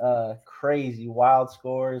 Crazy, wild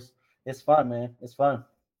scores. It's fun, man. It's fun.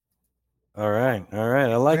 All right.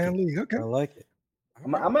 I like it. League. Okay. I like it.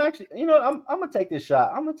 I'm actually, I'm gonna take this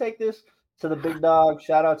shot. I'm gonna take this to the big dog.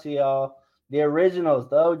 Shout out to y'all, the originals,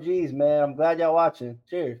 the OGs, man. I'm glad y'all watching.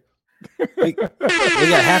 Cheers. We got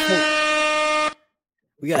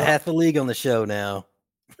half the league on the show now.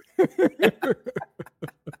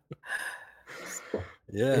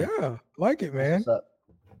 Yeah, like it, man. All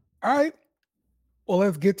right. Well,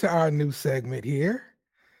 let's get to our new segment here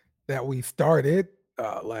that we started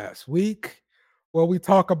last week, where we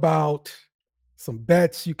talk about some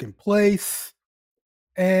bets you can place,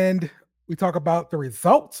 and we talk about the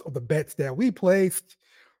results of the bets that we placed.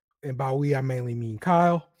 And by we, I mainly mean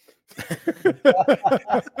Kyle. They've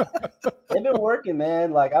been working,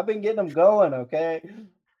 man. Like, I've been getting them going, okay?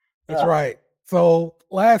 That's right. So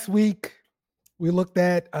last week we looked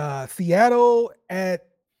at Seattle at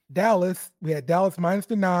Dallas. We had Dallas minus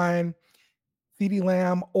the 9, CeeDee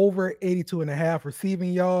Lamb over 82.5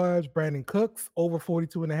 receiving yards, Brandon Cooks over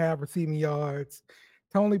 42.5 receiving yards,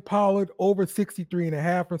 Tony Pollard over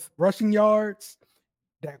 63.5 rushing yards,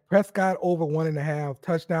 Dak Prescott over 1.5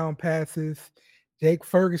 touchdown passes, Jake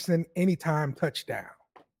Ferguson anytime touchdown.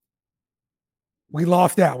 We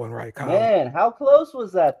lost that one, right, Kyle? Man, how close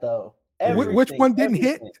was that, though? Which one didn't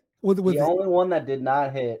hit? The only one that did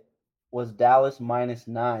not hit was Dallas minus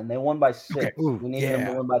 9. They won by 6. Okay. Ooh, we needed them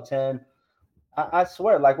to win by 10. I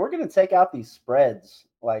swear, like, we're going to take out these spreads,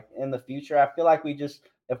 like, in the future. I feel like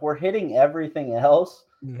if we're hitting everything else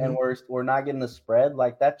and we're not getting the spread,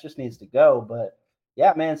 like, that just needs to go. But,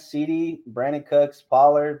 yeah, man, CeeDee, Brandon Cooks,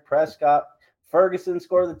 Pollard, Prescott, Ferguson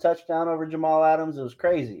scored the touchdown over Jamal Adams. It was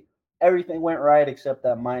crazy. Everything went right except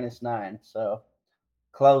that minus 9. So,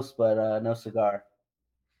 close, but no cigar.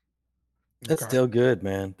 That's still good,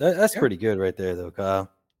 man. That's pretty good right there, though, Kyle.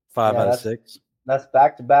 5 out of 6. That's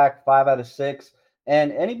back-to-back, 5 out of 6.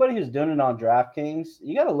 And anybody who's doing it on DraftKings,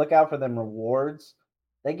 you got to look out for them rewards.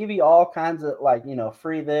 They give you all kinds of, like,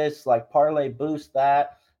 free this, like parlay boost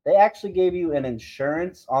that. They actually gave you an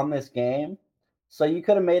insurance on this game. So you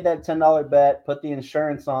could have made that $10 bet, put the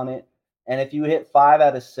insurance on it, and if you hit 5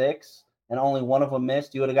 out of 6 and only one of them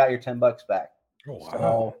missed, you would have got your $10 back. Oh,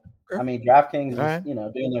 wow. So, I mean, DraftKings is,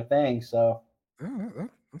 doing their thing. So that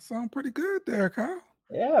sounds pretty good there, Kyle.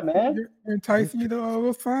 Yeah, man. You're enticing me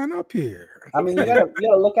to sign up here. I mean, you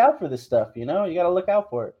gotta look out for this stuff, You gotta look out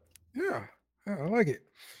for it. Yeah, I like it.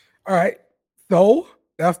 All right. So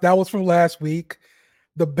that was from last week.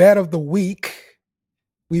 The bet of the week,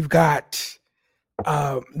 we've got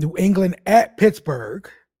New England at Pittsburgh.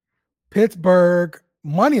 Pittsburgh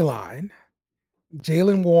money line.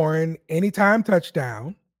 Jalen Warren anytime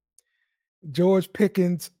touchdown. George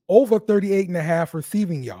Pickens over 38.5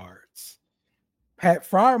 receiving yards. Pat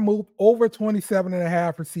Freiermuth over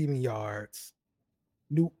 27.5 receiving yards.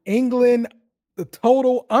 New England, the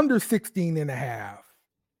total under 16.5.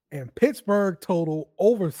 And Pittsburgh total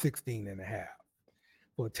over 16.5.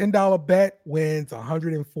 So a $10 bet wins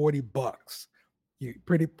 $140. You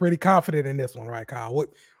pretty confident in this one, right, Kyle? What?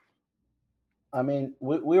 I mean,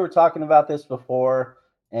 we were talking about this before,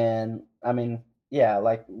 and I mean, yeah,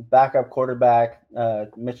 like backup quarterback,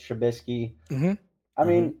 Mitch Trubisky. Mm-hmm. I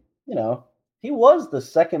mean, he was the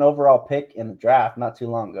second overall pick in the draft not too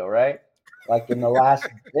long ago, right? Like it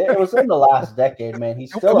was in the last decade, man.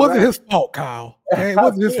 He's still. It wasn't his fault, Kyle. Okay, it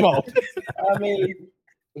wasn't his fault. I mean,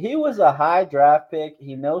 he was a high draft pick.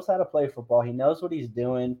 He knows how to play football. He knows what he's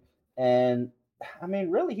doing, and I mean,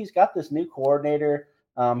 really, he's got this new coordinator.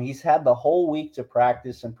 He's had the whole week to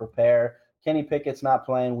practice and prepare. Kenny Pickett's not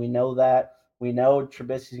playing. We know that. We know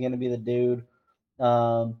Trubisky's going to be the dude.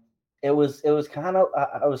 It was kind of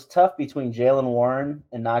it was tough between Jalen Warren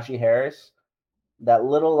and Najee Harris. That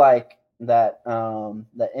little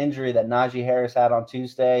the injury that Najee Harris had on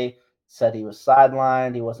Tuesday, said he was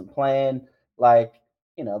sidelined, he wasn't playing.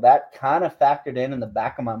 That kind of factored in the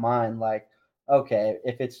back of my mind. Like, okay,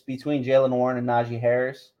 if it's between Jalen Warren and Najee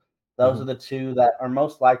Harris, those are the two that are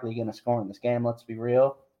most likely going to score in this game. Let's be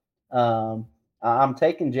real. I'm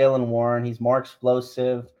taking Jalen Warren. He's more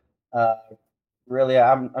explosive. Really,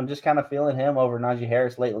 I'm just kind of feeling him over Najee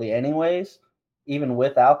Harris lately, anyways, even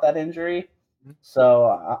without that injury.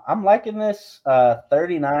 So I'm liking this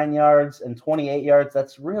 39 yards and 28 yards.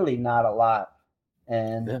 That's really not a lot.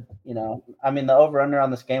 And, I mean, the over-under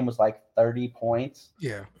on this game was like 30 points.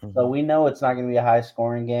 Yeah. So we know it's not going to be a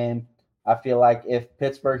high-scoring game. I feel like if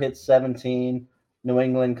Pittsburgh hits 17, New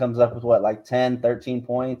England comes up with, like 10, 13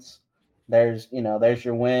 points, there's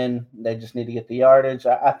your win. They just need to get the yardage.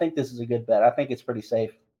 I think this is a good bet. I think it's pretty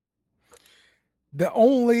safe. The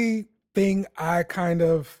only thing I kind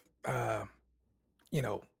of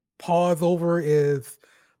pause over is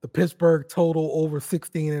the Pittsburgh total over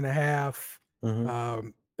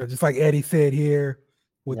 16.5. Just like Eddie said here,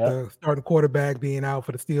 with the starting quarterback being out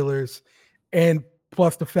for the Steelers, and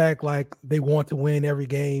plus the fact like they want to win every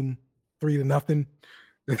game 3-0.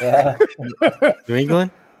 Yeah. New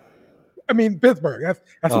England? I mean Pittsburgh.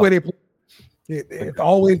 That's the way they play. It's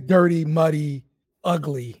always dirty, muddy,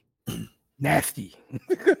 ugly, nasty.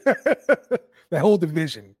 That whole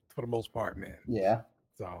division for the most part, man. Yeah.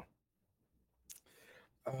 So,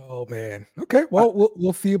 oh man. Okay. Well,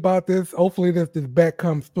 we'll see about this. Hopefully, this bet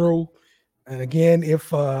comes through. And again,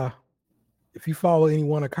 if you follow any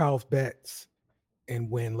one of Kyle's bets and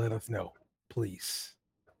win, let us know, please.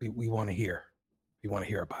 We want to hear. We want to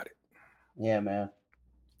hear about it. Yeah, man.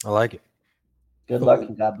 I like it. Good luck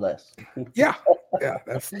and God bless. Yeah.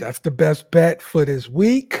 That's the best bet for this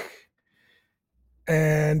week.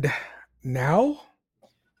 And now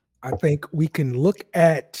I think we can look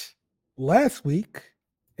at last week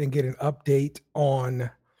and get an update on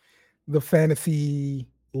the fantasy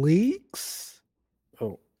leagues.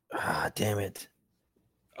 Oh, damn it.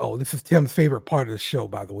 Oh, this is Tim's favorite part of the show,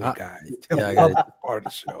 by the way, guys. Tim's I got it. part of the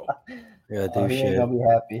show. Yeah, He ain't gonna be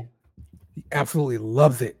happy. He absolutely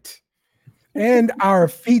loves it. And our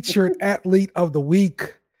featured athlete of the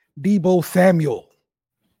week, Deebo Samuel.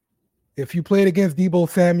 If you played against Deebo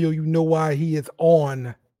Samuel, you know why he is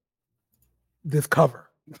on this cover.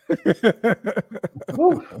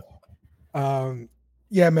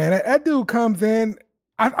 Yeah, man, that dude comes in.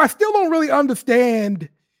 I still don't really understand,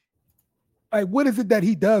 like, what is it that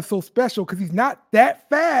he does so special? Because he's not that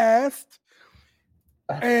fast,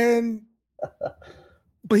 but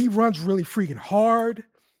he runs really freaking hard.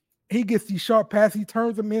 He gets these sharp passes. He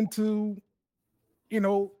turns them into,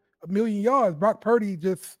 1,000,000 yards. Brock Purdy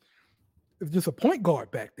is just a point guard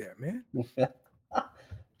back there, man.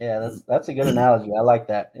 Yeah, that's a good analogy. I like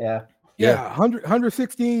that. Yeah.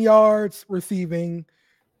 116 yards receiving,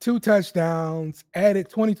 2 touchdowns, added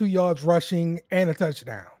 22 yards rushing, and a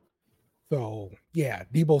touchdown. So, yeah,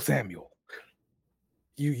 Deebo Samuel,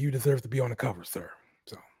 you deserve to be on the cover, sir.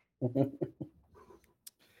 So,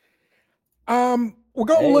 we're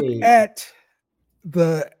going to look at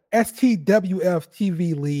the STWF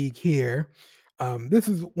TV League here. This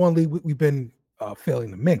is one league we've been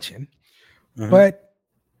failing to mention, but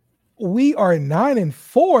we are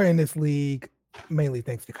 9-4 in this league, mainly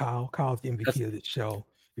thanks to Kyle. Kyle's the MVP of this show.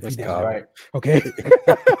 That's Kyle. Right. Okay.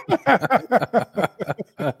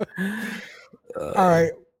 All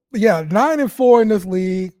right. Yeah, 9-4 in this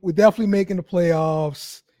league. We're definitely making the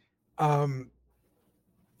playoffs.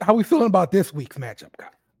 How we feeling about this week's matchup, Kyle?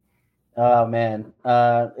 Oh man,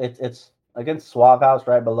 it's against Suave House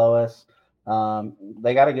right below us.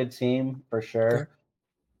 They got a good team for sure. Okay.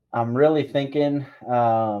 I'm really thinking.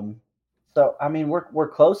 So I mean, we're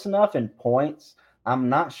close enough in points. I'm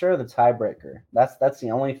not sure the tiebreaker. That's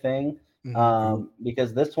the only thing.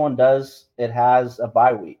 Because this one has a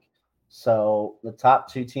bye week. So the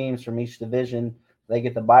top 2 teams from each division, they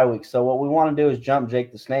get the bye week. So what we want to do is jump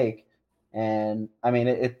Jake the Snake. And I mean,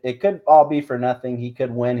 it could all be for nothing. He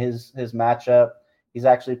could win his matchup. He's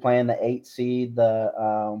actually playing the 8 seed,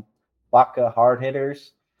 the Baca Hard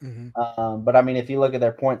Hitters. But I mean, if you look at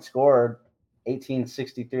their points scored,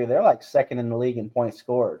 1863. They're like second in the league in points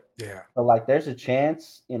scored. Yeah. So like, there's a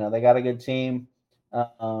chance. They got a good team.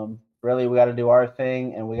 Really, we got to do our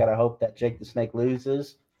thing, and we got to hope that Jake the Snake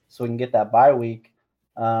loses so we can get that bye week.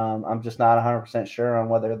 I'm just not 100% sure on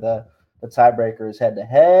whether the tiebreaker is head to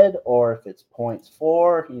head or if it's points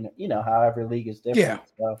for. You know how every league is different.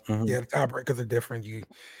 Yeah. So. Yeah, the tiebreakers are different. You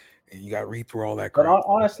got to read through all that But crap.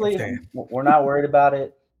 honestly, we're not worried about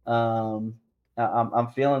it. I'm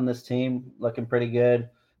feeling this team looking pretty good.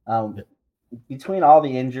 Between all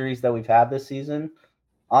the injuries that we've had this season,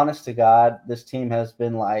 honest to God, this team has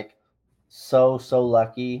been like so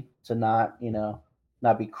lucky to not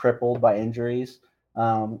be crippled by injuries.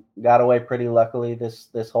 Got away pretty luckily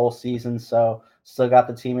this whole season, so still got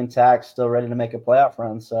the team intact, still ready to make a playoff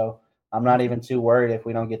run. So I'm not even too worried if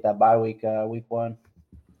we don't get that bye week, week 1.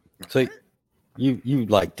 So you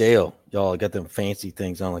like Dale, y'all got them fancy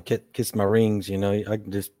things on, like kiss my rings. I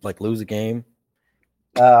can just like lose a game.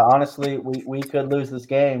 Honestly, we could lose this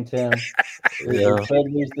game, Tim. We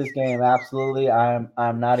could lose this game. Absolutely. I'm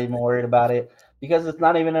not even worried about it because it's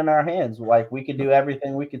not even in our hands. Like, we could do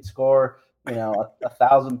everything. We could score,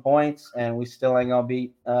 1,000 points, and we still ain't gonna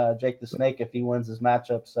beat Jake the Snake if he wins this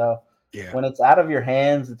matchup. So when it's out of your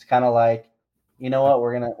hands, it's kind of like, you know what,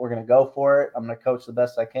 we're gonna go for it. I'm gonna coach the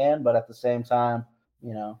best I can, but at the same time,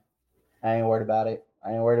 I ain't worried about it.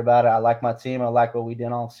 I like my team. I like what we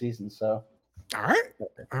did all season. So. All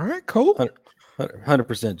right, cool.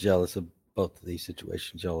 100% jealous of both of these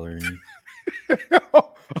situations y'all are in.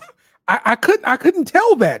 I couldn't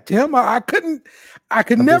tell that, Tim. I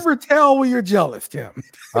could never tell when you're jealous, Tim.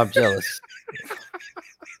 I'm jealous.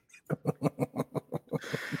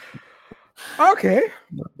 Okay.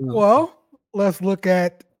 Well, let's look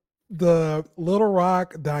at the Little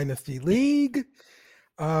Rock Dynasty League.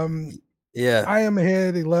 Yeah. I am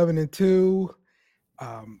ahead 11-2.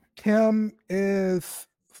 Tim is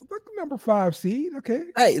number 5 seed. Okay.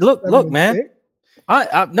 Hey, look, man.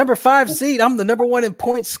 I'm number 5 seed. I'm the number 1 in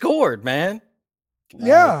points scored, man.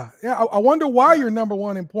 Yeah. I wonder why you're number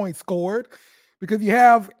 1 in points scored, because you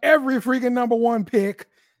have every freaking number 1 pick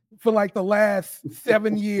for like the last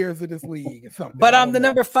 7 years of this league or something. But I'm the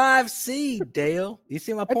number 5 seed, Dale. You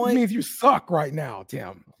see my point? That means you suck right now,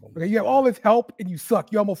 Tim. Okay, you have all this help and you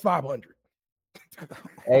suck. You're almost 500.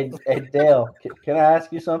 Hey, Dale, can I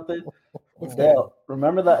ask you something? Dale,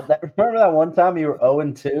 remember that one time you were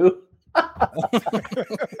 0-2?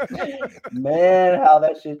 Man, how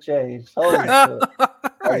that shit changed. Holy shit.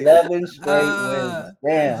 11 straight wins.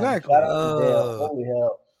 Damn. Exactly. Shout out to Dale. Holy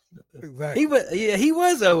hell. Exactly. He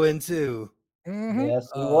was 0-2. Mm-hmm. Yes,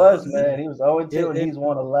 he was, man. He was 0-2 and he's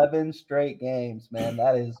won 11 straight games, man.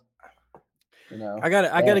 That is, I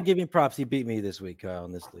gotta give him props. He beat me this week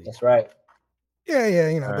on this league. That's right. Yeah,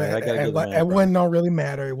 Right, that one don't really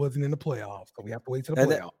matter. It wasn't in the playoffs, so we have to wait till the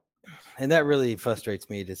playoffs. And that really frustrates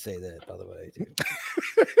me to say that, by the way. Too.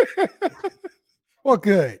 Well,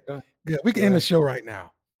 good. We can end the show right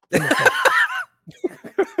now.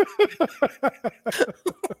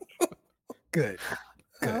 Good.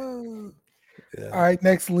 All right,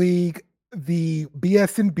 next league, the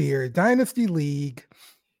BS and Beer Dynasty League,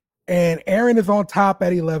 and Aaron is on top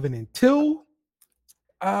at 11-2.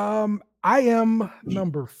 I am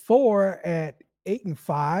number 4 at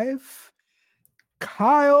 8-5.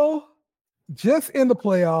 Kyle just in the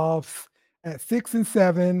playoffs at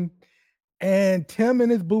 6-7, and Tim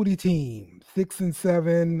and his booty team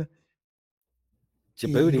 6-7. He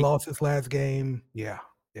lost his last game. Yeah,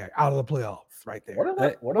 out of the playoffs right there.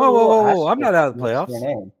 Whoa! I'm not out of the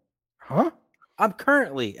playoffs. Huh? I'm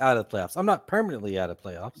currently out of the playoffs. I'm not permanently out of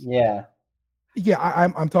playoffs. Yeah. Yeah,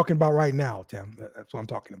 I'm talking about right now, Tim. That's what I'm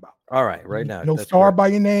talking about. All right, right now. No star by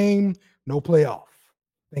your name, no playoff.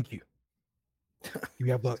 Thank you.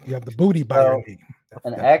 You have the booty by your name.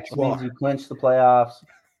 An X means you clinch the playoffs,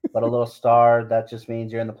 but a little star, that just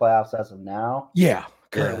means you're in the playoffs as of now. Yeah,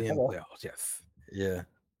 currently in the playoffs, yes. Yeah.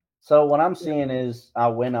 So what I'm seeing is I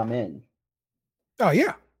win, I'm in. Oh,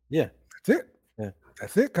 yeah. Yeah. That's it. Yeah.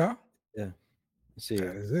 That's it, Kyle. Yeah. See,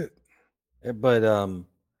 that is it. But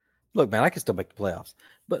look, man, I can still make the playoffs.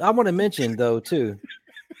 But I want to mention though, too.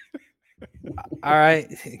 All right.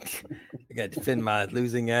 I got to defend my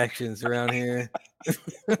losing actions around here.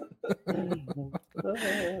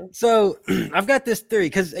 So I've got this theory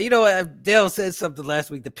because Dale said something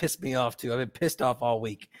last week that pissed me off too. I've been pissed off all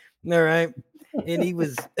week. All right. And he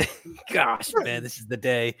was, gosh, man, this is the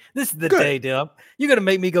day. This is the day, Dale. You're going to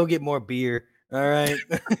make me go get more beer. All right.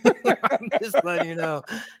 I'm just letting you know.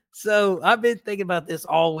 So I've been thinking about this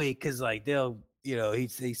all week because, like, Dale, he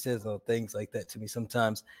says things like that to me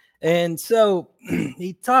sometimes. And so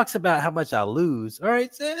he talks about how much I lose. All right.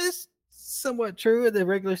 So somewhat true. In the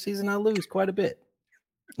regular season, I lose quite a bit.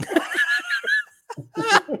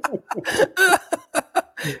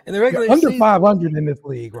 In the regular You're under season, 500 in this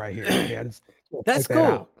league right here. Yeah, that's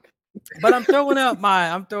cool. But I'm throwing out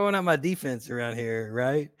my defense around here,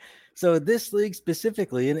 right? So this league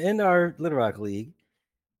specifically, and in our Little Rock League,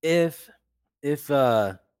 if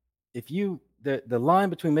you the line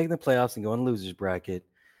between making the playoffs and going to losers bracket,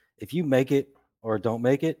 if you make it or don't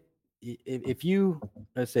make it, if you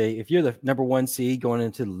let's say if you're the number 1 seed going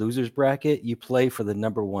into the losers bracket, you play for the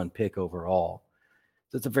number 1 pick overall.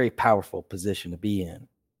 So it's a very powerful position to be in.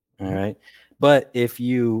 All right. But if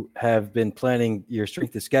you have been planning your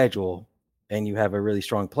strength of schedule and you have a really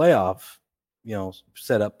strong playoff,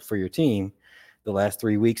 set up for your team the last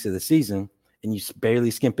 3 weeks of the season, and you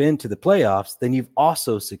barely skimp into the playoffs, then you've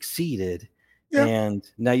also succeeded. Yeah. And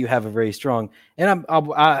now you have a very strong, and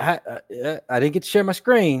I didn't get to share my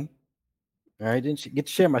screen. All right. I didn't get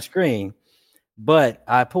to share my screen, but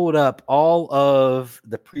I pulled up all of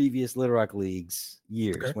the previous Little Rock Leagues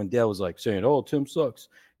years when Dale was like saying, "Oh, Tim sucks.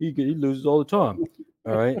 He loses all the time."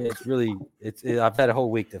 All right. It's really, I've had a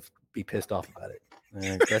whole week to be pissed off about it.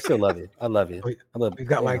 I still love you. I love you. I love you. We've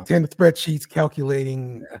got like 10 spreadsheets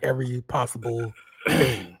calculating every possible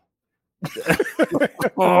thing.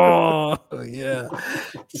 Oh, yeah.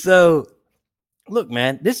 So, look,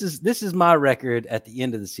 man, this is my record at the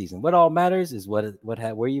end of the season. What all matters is where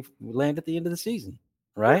you land at the end of the season,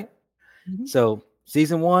 right? Mm-hmm. So,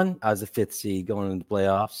 season 1, I was a 5th seed going into the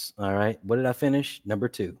playoffs. All right. What did I finish? Number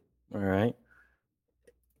 2. All right.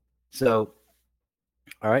 So,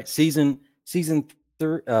 all right,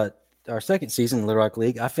 our second season in Little Rock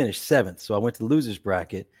League, I finished 7th. So I went to the losers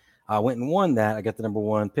bracket. I went and won that. I got the number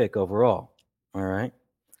 1 pick overall. All right.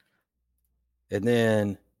 And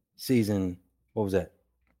then what was that?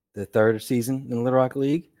 The third season in Little Rock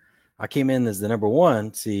League, I came in as the number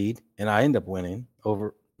 1 seed and I ended up winning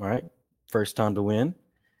over. All right. First time to win.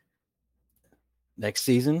 Next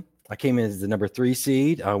season, I came in as the number 3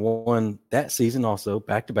 seed. I won that season also,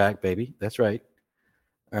 back to back, baby. That's right.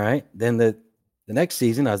 All right. Then the next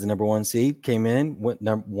season, I was the number 1 seed, came in,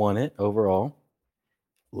 won it overall.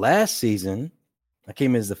 Last season, I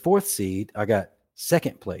came in as the 4th seed. I got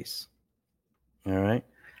 2nd place. All right.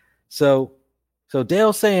 So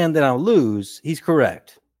Dale saying that I'll lose, he's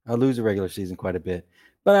correct. I'll lose the regular season quite a bit,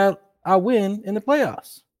 but I'll win in the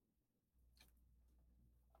playoffs.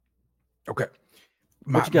 Okay.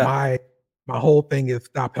 My whole thing is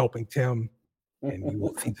stop helping Tim, and you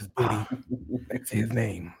will see this booty. That's his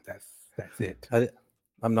name. That's it.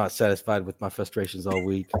 I'm not satisfied with my frustrations all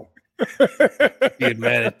week. Being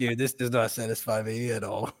mad at you, this does not satisfy me at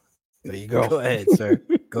all. There you go. Go ahead, sir.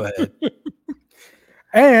 Go ahead.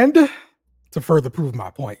 And to further prove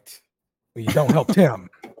my point, when you don't help Tim,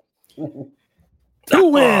 2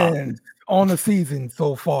 wins on the season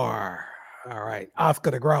so far. All right,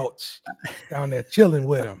 Oscar the Grouch down there chilling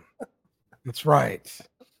with him. That's right.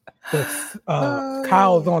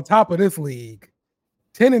 Kyle's on top of this league,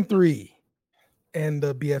 10-3 in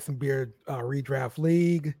the BS and Beard redraft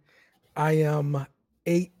league. I am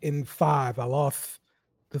 8-5. I lost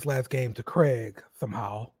this last game to Craig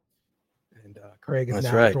somehow, and Craig is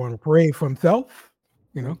now throwing a parade for himself.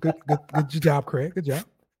 Good job, Craig. Good job.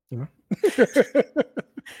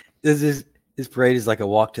 This parade is like a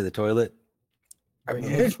walk to the toilet. I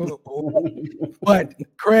mean, but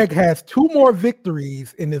Craig has 2 more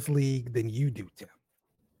victories in this league than you do, Tim.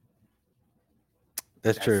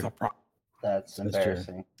 That's true. That's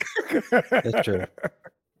embarrassing. That's true.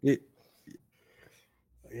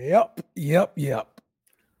 Yep.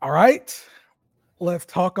 All right. Let's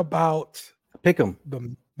talk about Pick'em.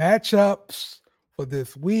 The matchups for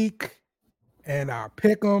this week and our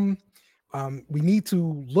Pick'em. We need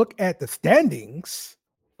to look at the standings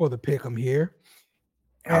for the Pick'em here.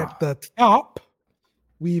 At the top,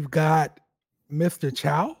 we've got Mr.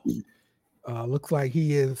 Chow. Looks like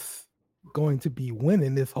he is going to be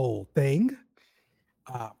winning this whole thing.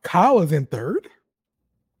 Kyle is in 3rd,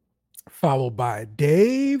 followed by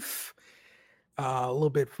Dave. A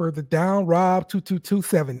little bit further down, Rob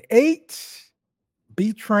 22278,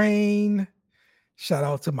 B Train. Shout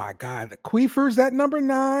out to my guy, the Queefers at number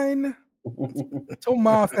 9,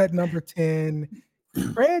 Tomas at number 10.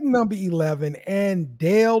 Craig number 11, and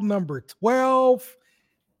Dale number 12,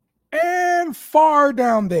 and far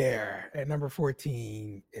down there at number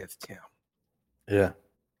 14 is Tim. Yeah,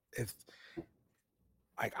 it's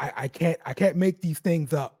I can't make these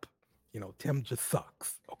things up. Tim just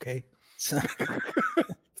sucks. Okay, stop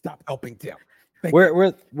helping Tim. Where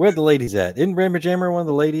are the ladies at? Isn't Rammer Jammer one of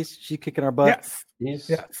the ladies? She's kicking our butt.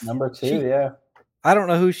 Yes, number 2. Yeah. I don't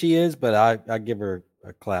know who she is, but I give her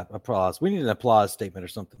a clap, applause. We need an applause statement or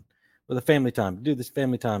something with a family time. Do this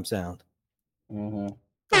family time sound. Mm-hmm.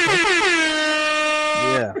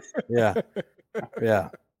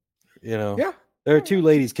 Yeah. You know, Yeah. there are two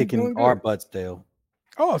ladies She's kicking doing our good. butts, Dale.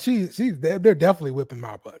 Oh, they're definitely whipping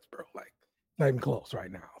my butts, bro. Like not even close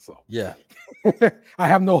right now. So Yeah, I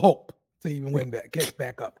have no hope to even win that, get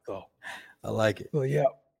back up. So I like it. So yeah.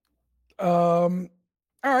 All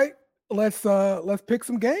right. Let's pick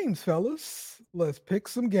some games, fellas. Let's pick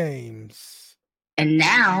some games. And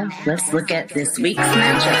now let's look at this week's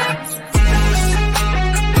matchup.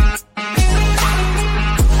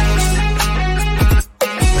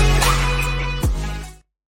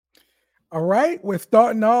 All right, we're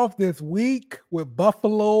starting off this week with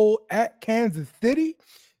Buffalo at Kansas City.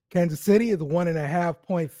 Kansas City is a 1.5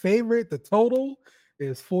 point favorite. The total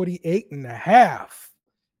is 48.5.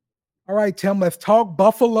 All right, Tim, let's talk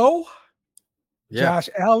Buffalo. Yeah. Josh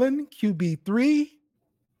Allen, QB3,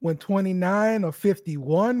 went 29 of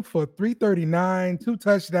 51 for 339, 2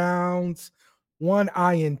 touchdowns, 1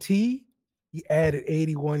 INT. He added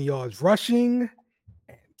 81 yards rushing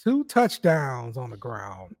and 2 touchdowns on the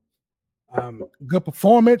ground. Good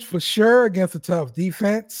performance for sure against a tough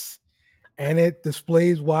defense, and it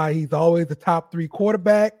displays why he's always the top 3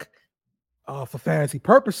 quarterback for fantasy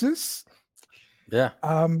purposes. Yeah.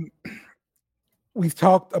 We've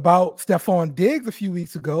talked about Stephon Diggs a few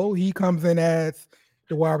weeks ago. He comes in as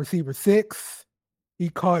the wide receiver 6. He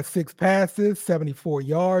caught 6 passes, 74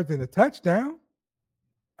 yards, and a touchdown.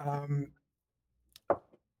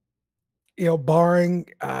 Barring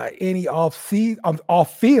any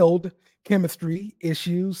off-field chemistry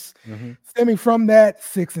issues stemming from that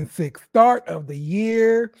 6-6 start of the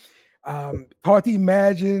year. Hard to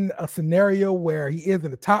imagine a scenario where he is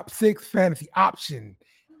in the top 6 fantasy option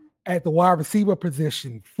at the wide receiver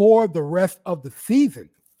position for the rest of the season.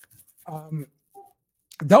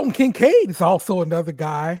 Dalton Kincaid is also another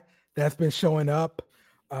guy that's been showing up.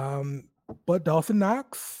 But Dawson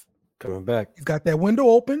Knox coming back. He's got that window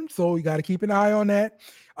open, so you got to keep an eye on that.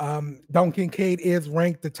 Dalton Kincaid is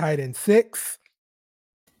ranked the tight end 6.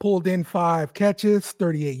 Pulled in 5 catches,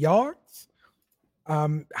 38 yards.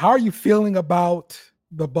 How are you feeling about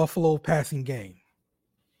the Buffalo passing game?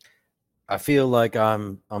 I feel like I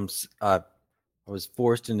was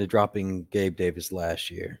forced into dropping Gabe Davis last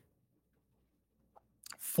year.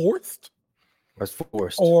 Forced? I was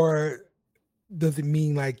forced. Or does it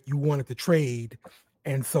mean like you wanted to trade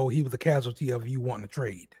and so he was a casualty of you wanting to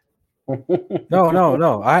trade?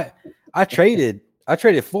 No. I traded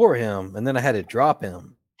for him and then I had to drop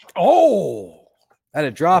him. Oh, I had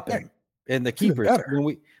to drop him. And the keepers,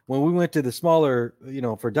 when we went to the smaller,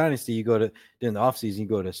 for Dynasty, you go to during the offseason, you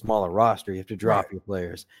go to a smaller roster, you have to drop your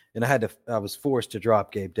players. And I was forced to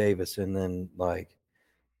drop Gabe Davis, and then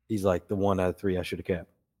he's like the 1 out of 3 I should have kept.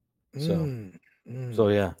 So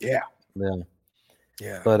yeah.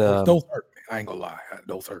 But those hurt. I ain't gonna lie,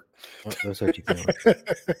 those hurt. Those hurt you feeling.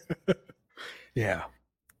 Yeah,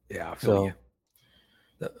 I feel you.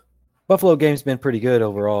 The Buffalo game's been pretty good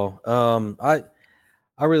overall.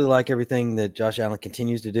 I really like everything that Josh Allen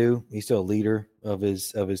continues to do. He's still a leader of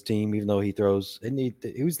his team, even though he throws. And he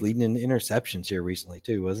was leading in interceptions here recently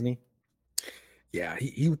too, wasn't he? Yeah,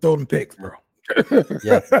 he was throwing picks, bro.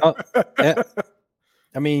 Yeah.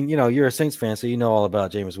 I mean, you're a Saints fan, so you know all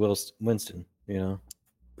about Jameis Winston.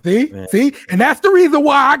 See, and that's the reason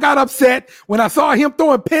why I got upset when I saw him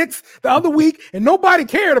throwing picks the other week, and nobody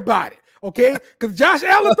cared about it. Okay, because Josh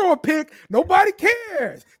Allen throw a pick, nobody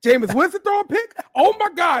cares. Jameis Winston throw a pick. Oh my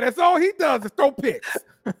God, that's all he does is throw picks.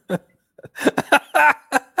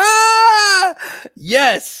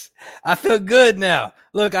 Yes, I feel good now.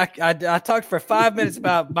 Look, I talked for 5 minutes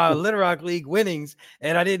about my Little Rock League winnings,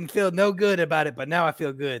 and I didn't feel no good about it, but now I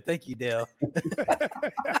feel good. Thank you, Dale.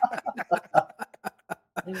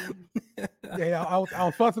 Yeah, I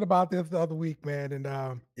was fussing about this the other week, man,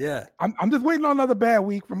 and yeah, I'm just waiting on another bad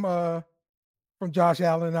week from Josh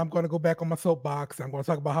Allen. I'm going to go back on my soapbox. I'm going to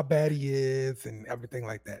talk about how bad he is and everything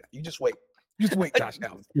like that. You just wait, Josh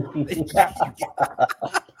Allen.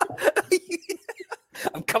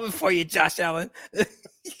 I'm coming for you, Josh Allen.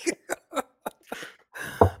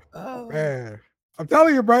 Man, I'm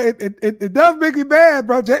telling you, bro, it does make me mad,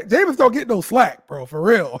 bro. Jameis don't get no slack, bro. For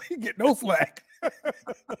real, he get no slack.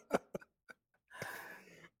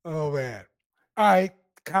 Oh man! All right,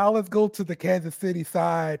 Kyle. Let's go to the Kansas City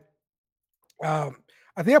side. I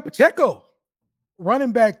think Pacheco,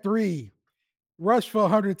 running back 3, rushed for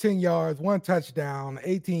 110 yards, 1 touchdown,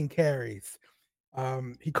 18 carries.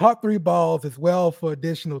 He caught 3 balls as well for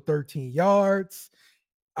additional 13 yards.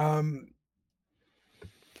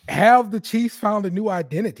 Have the Chiefs found a new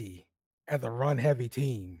identity as a run-heavy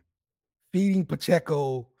team, feeding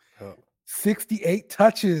Pacheco 68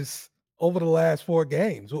 touches over the last 4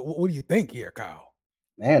 games. What do you think here, Kyle?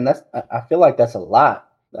 Man, I feel like that's a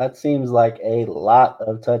lot. That seems like a lot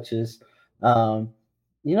of touches.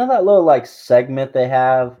 You know that little like segment they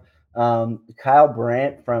have, Kyle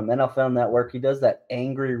Brandt from NFL Network. He does that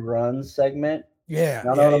angry runs segment. Yeah,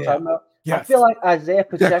 Y'all know what I'm talking about? I Yes. feel like Isaiah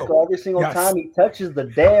Pacheco every single time he touches the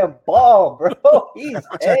damn ball, bro. He's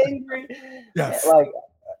angry. Yes. Like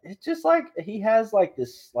it's just like he has like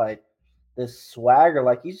this swagger,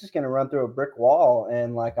 like he's just gonna run through a brick wall.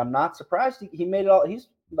 And like I'm not surprised he made it all. He's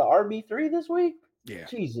the RB3 this week. Yeah.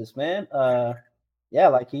 Jesus, man. Yeah,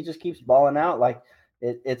 like he just keeps balling out. Like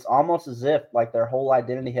it's almost as if like their whole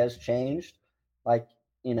identity has changed. Like,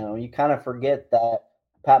 you know, you kind of forget that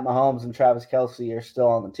Pat Mahomes and Travis Kelce are still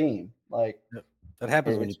on the team. Like that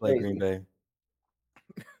happens when you play crazy. Green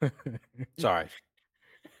Bay. Sorry.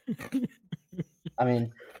 I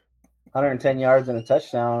mean, 110 yards and a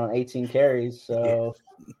touchdown on 18 carries. So,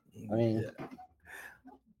 I mean,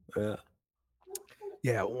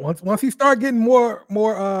 yeah. Once he start getting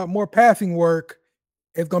more passing work,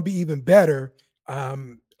 it's gonna be even better.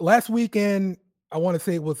 Last weekend, I want to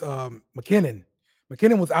say it was McKinnon.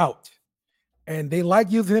 McKinnon was out, and they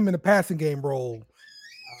like using him in the passing game role.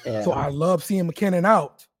 So I love seeing McKinnon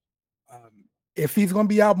out. If he's going to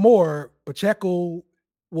be out more, Pacheco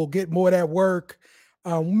will get more of that work.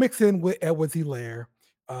 Mix in with Edwards-Helaire.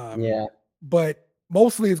 But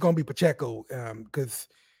mostly it's going to be Pacheco because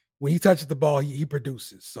when he touches the ball, he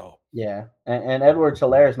produces. So yeah, and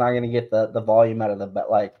Edwards-Helaire is not going to get the volume out of the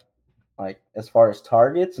like as far as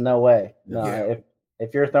targets. No way. No,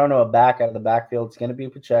 if you're throwing to a back out of the backfield, it's going to be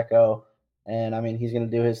Pacheco, and I mean he's going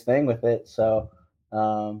to do his thing with it. So,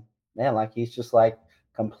 man, like he's just like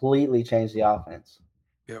completely changed the offense.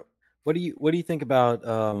 Yep. What do you think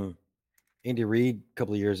about Andy Reid a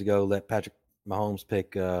couple of years ago let Patrick Mahomes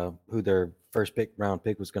pick who their first round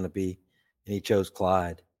pick was going to be, and he chose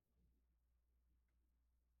Clyde?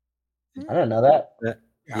 I didn't know that.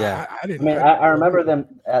 Yeah. I didn't. I mean, I remember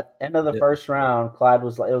them at end of the first round. Clyde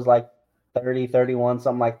was it was like 30, 31,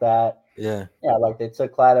 something like that. Yeah. Yeah, like they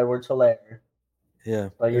took Clyde Edwards-Helaire. Yeah.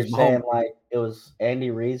 But you're saying like it was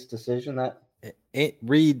Andy Reid's decision that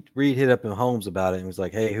Reid hit up Mahomes about it and was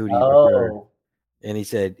like, "Hey, who do you prefer?" And he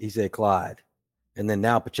said Clyde. And then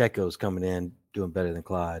now Pacheco's coming in doing better than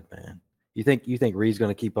Clyde, man. You think Reid's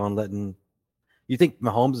going to keep on letting? You think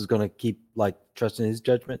Mahomes is going to keep like trusting his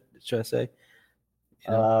judgment? Should I say?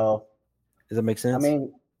 Does that make sense? I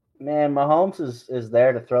mean, man, Mahomes is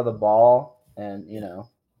there to throw the ball and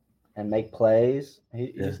and make plays.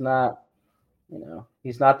 He's not,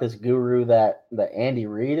 he's not this guru that Andy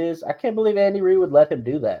Reid is. I can't believe Andy Reid would let him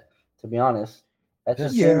do that. To be honest, that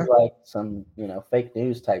just seems like some fake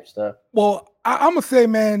news type stuff. Well, I'm gonna say,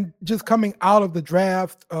 man, just coming out of the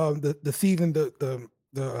draft, the season the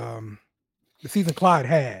season Clyde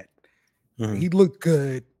had, he looked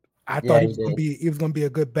good. I thought he was gonna be a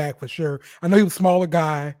good back for sure. I know he was a smaller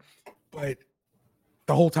guy, but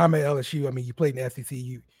the whole time at LSU, I mean, you played in the SEC,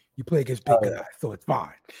 you play against big guys, so it's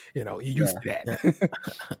fine. You're used to that.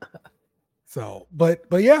 So, but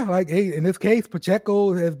yeah, like, hey, in this case,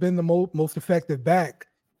 Pacheco has been the most effective back,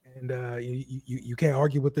 and you can't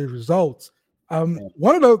argue with the results.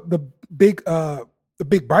 One of the big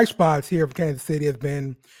bright spots here for Kansas City has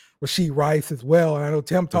been Rashee Rice as well, and I know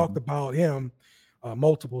Tim talked about him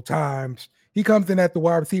multiple times. He comes in at the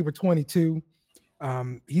wide receiver 22.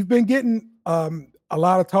 He's been getting a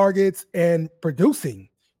lot of targets and producing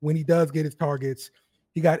when he does get his targets.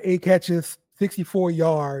 He got 8 catches, 64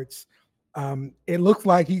 yards. It looks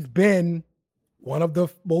like he's been one of the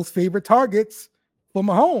most favorite targets for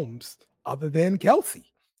Mahomes, other than Kelce.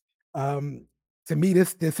 To me,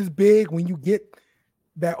 this is big when you get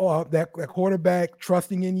that quarterback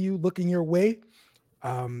trusting in you, looking your way.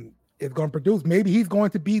 It's going to produce. Maybe he's going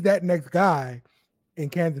to be that next guy in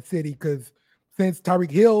Kansas City, because since Tyreek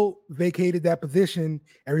Hill vacated that position,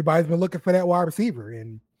 everybody's been looking for that wide receiver,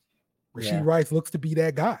 and Rashee Rice looks to be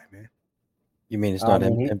that guy, man. You mean it's not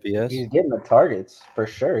MPS? He's getting the targets for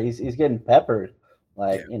sure. He's getting peppered.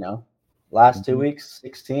 Like, last 2 weeks,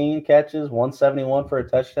 16 catches, 171 for a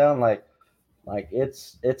touchdown. Like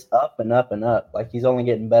it's up and up and up. Like he's only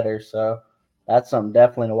getting better. So that's something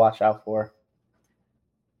definitely to watch out for.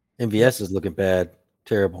 MVS is looking bad.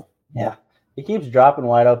 Terrible. Yeah. He keeps dropping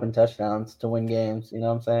wide open touchdowns to win games. You know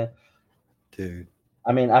what I'm saying? Dude.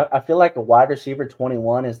 I mean, I feel like a wide receiver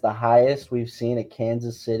 21 is the highest we've seen a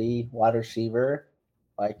Kansas City wide receiver,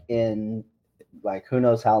 like in like who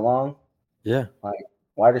knows how long. Yeah. Like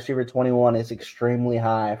Wide receiver 21 is extremely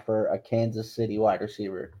high for a Kansas City wide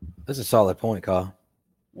receiver. That's a solid point, Kyle.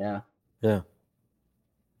 Yeah. Yeah.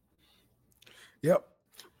 Yep.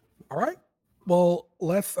 All right. Well,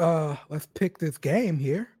 let's pick this game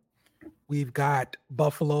here. We've got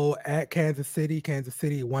Buffalo at Kansas City. Kansas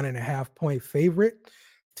City 1.5 point favorite.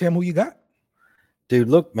 Tim, who you got? Dude,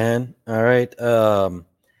 look, man. All right.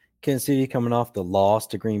 Kansas City coming off the loss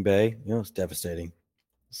to Green Bay. It's devastating.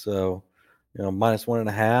 So, minus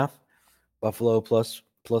 1.5. Buffalo plus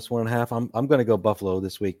 1.5. I'm going to go Buffalo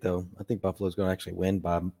this week, though. I think Buffalo's going to actually win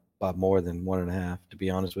by more than 1.5, to be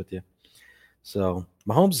honest with you. So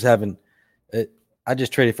Mahomes is having it. I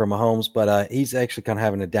just traded for Mahomes, but he's actually kind of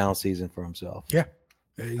having a down season for himself. Yeah,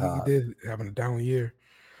 he did having a down year.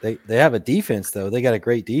 They have a defense, though. They got a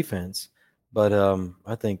great defense, but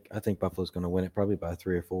I think Buffalo's going to win it probably by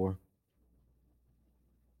 3 or 4.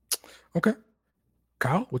 Okay,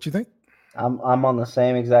 Kyle, what you think? I'm on the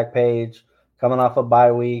same exact page. Coming off a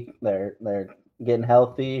bye week, they're getting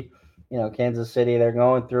healthy. Kansas City, they're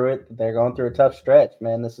going through it. They're going through a tough stretch,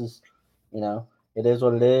 man. This is, it is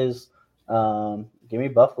what it is. Give me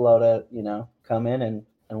Buffalo to, come in and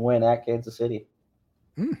win at Kansas City.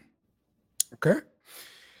 Okay.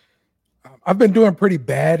 I've been doing pretty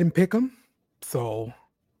bad in pick'em, so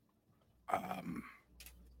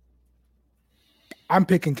I'm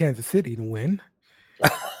picking Kansas City to win.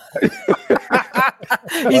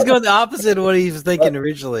 He's going the opposite of what he was thinking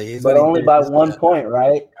originally. But only by 1 point,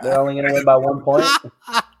 right? They're only going to win by 1 point.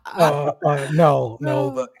 No,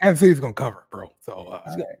 but Kansas City's going to cover, bro.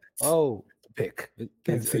 So, pick.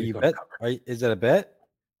 Kansas City's going to cover. Is that a bet?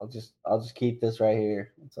 I'll just keep this right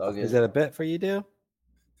here. It's all good. Is that a bet for you, Dale?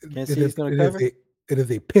 Kansas City's going to cover. It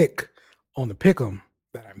is a pick on the pick'em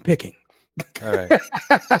that I'm picking. All right.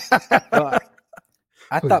 Well,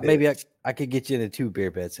 I thought maybe I could get you into 2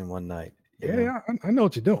 beer bets in one night. Yeah, I know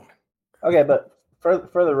what you're doing. Okay, but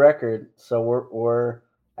for the record, so we're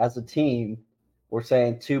as a team, we're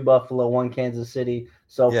saying 2 Buffalo, 1 Kansas City.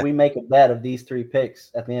 So if we make a bet of these 3 picks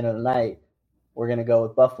at the end of the night, we're gonna go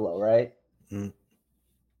with Buffalo, right? Mm.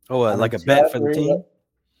 Oh, like a bet for the team?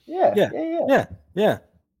 Yeah.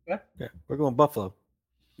 We're going Buffalo.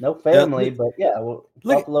 No family, but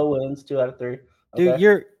Buffalo wins 2 out of 3. Okay.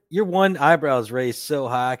 Dude, your one eyebrow is raised so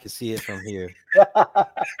high I can see it from here.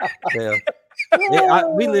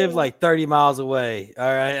 We live like 30 miles away. All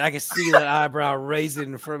right. I can see that eyebrow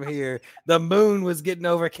raising from here. The moon was getting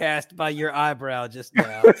overcast by your eyebrow just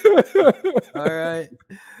now. All right.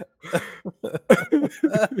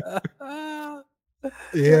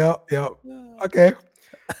 Yeah. Okay.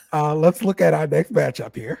 Let's look at our next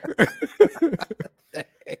matchup here.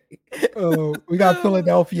 We got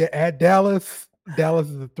Philadelphia at Dallas. Dallas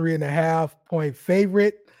is a 3.5 point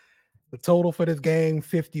favorite. The total for this game,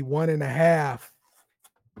 51.5.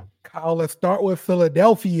 Kyle, let's start with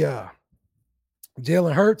Philadelphia.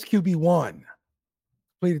 Jalen Hurts, QB1.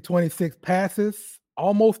 Completed 26 passes,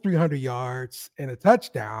 almost 300 yards, and a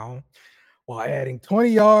touchdown, while adding 20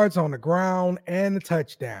 yards on the ground and a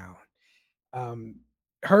touchdown.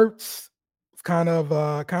 Hurts was kind of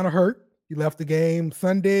hurt. He left the game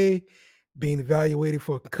Sunday, being evaluated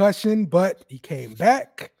for a concussion, but he came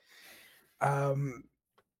back.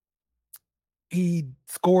 He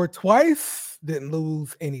scored twice, didn't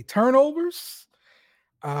lose any turnovers.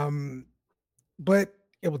 But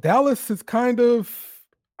Dallas is kind of,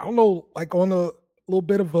 I don't know, like on a little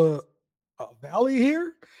bit of a valley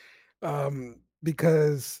here,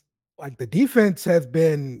 because like the defense has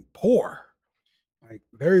been poor, like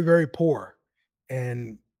very, very poor.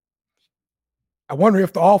 And I wonder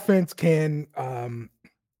if the offense can, I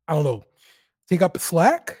don't know, take up the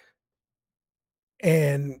slack.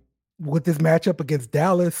 And with this matchup against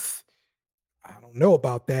Dallas, I don't know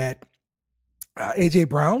about that. AJ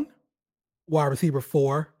Brown, wide receiver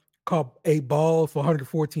 4, caught 8 balls for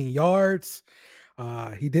 114 yards.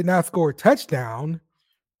 He did not score a touchdown,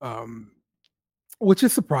 which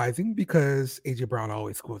is surprising because AJ Brown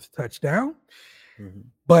always scores a touchdown. Mm-hmm.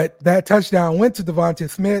 But that touchdown went to Devontae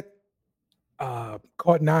Smith.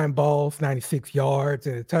 Caught 9 balls, 96 yards,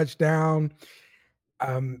 and a touchdown.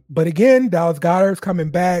 But again, Dallas Goedert's coming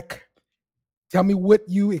back. Tell me what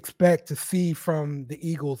you expect to see from the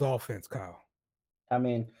Eagles offense, Kyle. I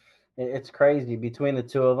mean, it's crazy. Between the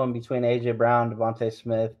 2 of them, between A.J. Brown, Devontae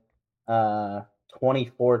Smith,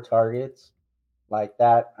 24 targets like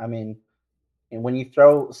that. I mean, and when you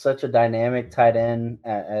throw such a dynamic tight end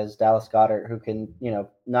as Dallas Goedert, who can,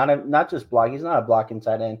 not just block. He's not a blocking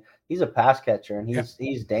tight end. He's a pass catcher, and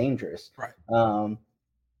he's dangerous. Right.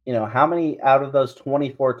 How many out of those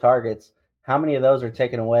 24 targets, how many of those are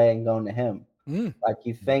taken away and going to him? Like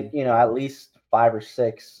you think, at least 5 or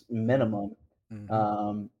 6 minimum.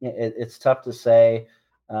 Mhm. It's tough to say.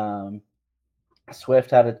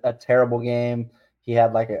 Swift had a terrible game. He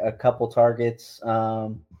had like a couple targets.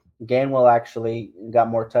 Gainwell actually got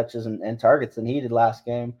more touches and targets than he did last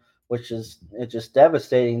game, which is it's just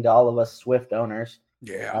devastating to all of us Swift owners.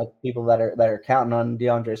 Yeah. People that are counting on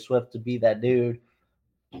DeAndre Swift to be that dude.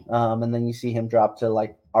 And then you see him drop to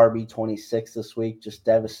like RB26 this week, just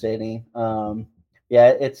devastating. Yeah,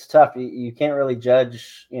 it's tough. You can't really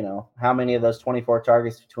judge, how many of those 24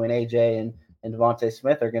 targets between AJ and Devontae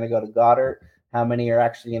Smith are going to go to Goddard. How many are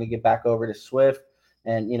actually going to get back over to Swift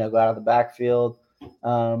and, go out of the backfield.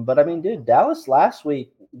 But I mean, dude, Dallas last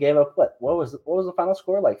week gave up what was the final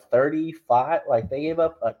score? Like 35. Like they gave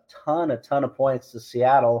up a ton of points to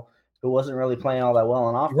Seattle, who wasn't really playing all that well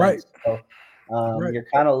on offense. Right. So Right. you're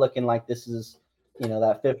kind of looking like this is,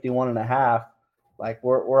 that 51.5. Like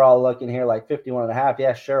we're all looking here like 51.5.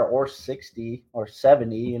 Yeah, sure. Or 60 or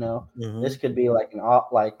 70, this could be like an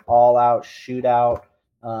all out shootout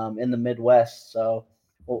in the Midwest. So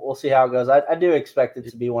we'll see how it goes. I do expect it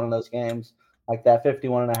to be one of those games like that.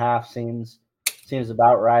 51.5 seems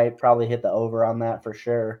about right. Probably hit the over on that for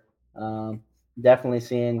sure. Definitely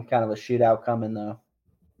seeing kind of a shootout coming though.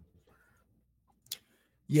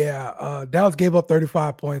 Yeah, Dallas gave up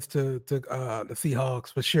 35 points to the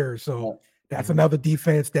Seahawks for sure. So that's another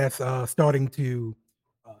defense that's starting to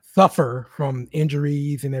suffer from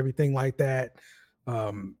injuries and everything like that.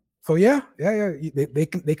 So yeah, they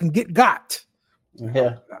can get got.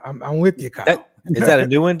 Yeah, I'm with you, Kyle. Is that a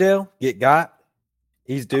new one, Dale? Get got?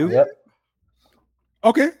 He's due. Yep.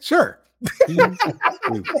 Okay, sure.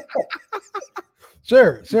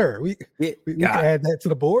 Sure. We can add that to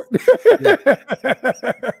the board.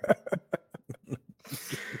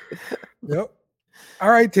 Yep. All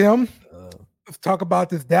right, Tim. Let's talk about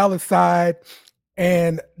this Dallas side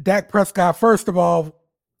and Dak Prescott. First of all,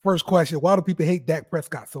 first question: why do people hate Dak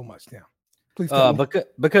Prescott so much, Tim? Please tell me.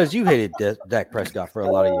 Because you hated Dak Prescott for a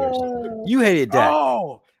lot of years. You hated Dak.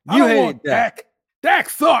 Oh, you hated Dak. Dak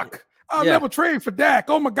suck. I'll never trade for Dak.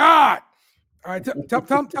 Oh my God. All right, tell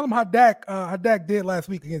them how Dak did last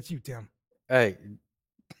week against you, Tim. Hey,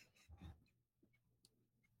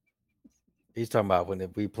 he's talking about when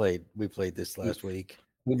we played this last week.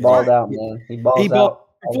 He balled out, man. He balled out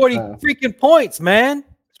 40 freaking points, man.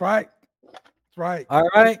 That's right. That's right. All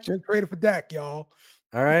right. Should traded for Dak, y'all.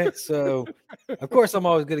 All right. So, of course, I'm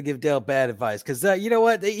always going to give Dale bad advice because you know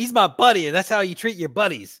what? He's my buddy, and that's how you treat your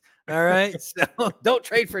buddies. All right. So don't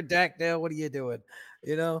trade for Dak, Dale. What are you doing?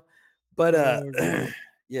 But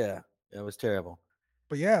yeah, it was terrible.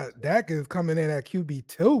 But yeah, Dak is coming in at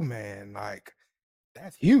QB2, man. Like,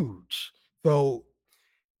 that's huge. So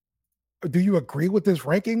do you agree with this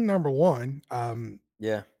ranking? Number one,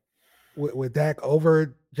 yeah, with Dak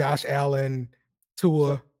over Josh Allen,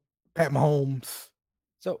 Tua, Pat Mahomes.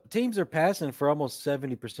 So teams are passing for almost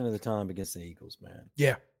 70% of the time against the Eagles, man.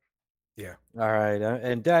 Yeah. All right,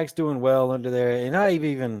 and Dak's doing well under there, and I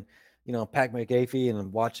even Pat McAfee, and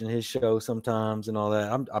I'm watching his show sometimes and all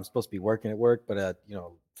that. I'm supposed to be working at work, but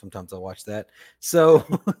sometimes I'll watch that. So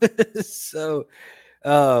that's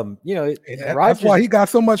why he got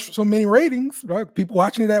so many ratings, right? People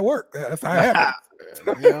watching it at work. That's how it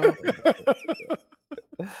happens.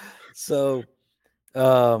 So,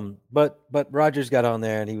 but Rogers got on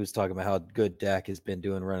there and he was talking about how good Dak has been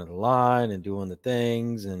doing running the line and doing the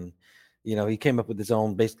things, and he came up with his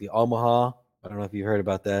own basically Omaha. I don't know if you heard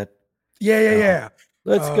about that. Yeah.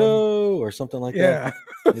 Let's go or something like that.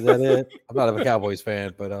 Is that it? I'm not a Cowboys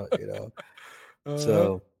fan, but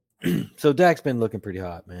So Dak's been looking pretty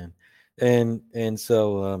hot, man. And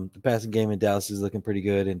so the passing game in Dallas is looking pretty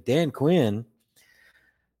good. And Dan Quinn,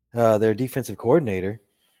 their defensive coordinator,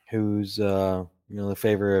 who's the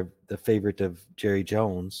favorite of Jerry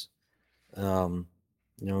Jones, has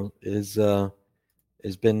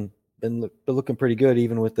been looking pretty good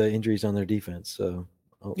even with the injuries on their defense. So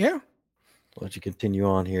yeah. Why don't you continue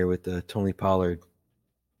on here with Tony Pollard?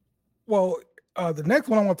 Well, the next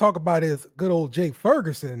one I want to talk about is good old Jake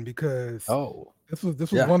Ferguson, because this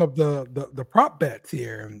was one of the prop bets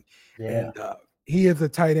here, and he is a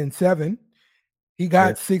tight end 7. He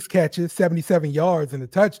got 6 catches, 77 yards, and a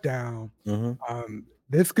touchdown.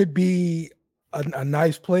 This could be a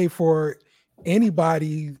nice play for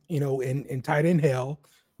anybody, in tight end hell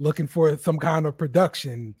looking for some kind of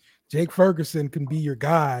production. Jake Ferguson can be your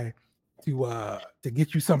guy to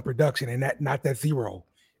get you some production, and not that 0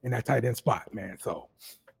 in that tight end spot, man. So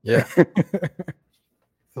yeah.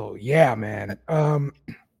 So yeah, man. But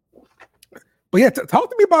yeah, talk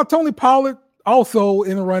to me about Tony Pollard also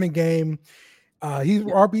in the running game. He's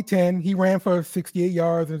RB10. He ran for 68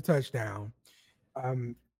 yards and a touchdown.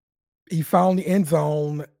 He found the end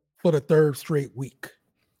zone for the third straight week.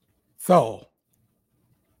 So,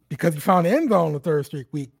 because he found the end zone the third straight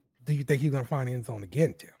week, do you think he's going to find the end zone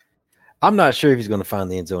again, Tim? I'm not sure if he's going to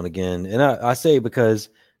find the end zone again. And I say because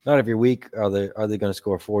not every week are they going to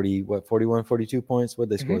score 41, 42 points? What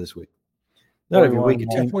did they score this week? Not every week a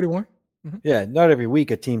team 41. Yeah, not every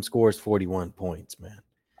week a team scores 41 points, man.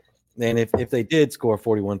 And if they did score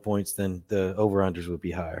 41 points, then the over-unders would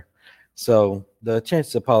be higher. So the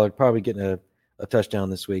chances of Pollard probably getting a touchdown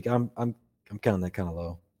this week, I'm counting that kind of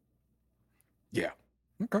low. Yeah.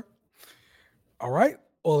 Okay. All right.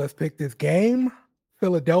 Well, let's pick this game.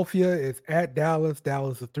 Philadelphia is at Dallas.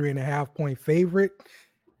 Dallas is a 3.5-point favorite.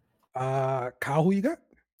 Kyle, who you got?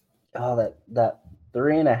 Oh, that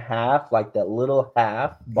 3.5, like that little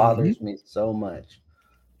half bothers me so much.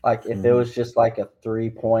 Like if it was just like a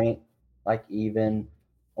 3-point, like even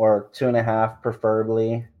or 2.5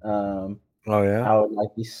 preferably. Oh yeah. I would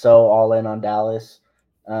like be so all in on Dallas.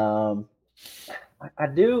 I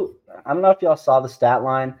don't know if y'all saw the stat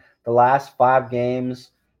line. The last 5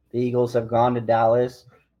 games the Eagles have gone to Dallas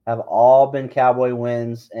have all been Cowboy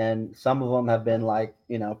wins, and some of them have been like,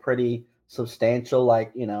 pretty substantial,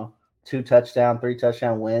 like, 2 touchdown, 3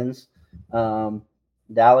 touchdown wins.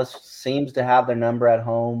 Dallas seems to have their number at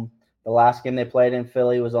home. The last game they played in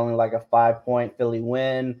Philly was only like a 5-point Philly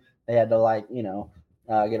win. They had to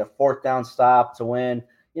get a 4th down stop to win.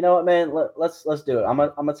 You know what, man? Let's do it. I'm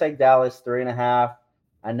gonna take Dallas 3.5.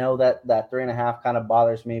 I know that 3.5 kind of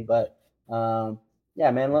bothers me, but yeah,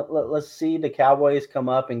 man. Let's see the Cowboys come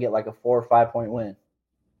up and get like a 4 or 5-point win.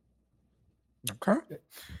 Okay.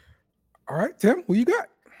 All right, Tim, who you got?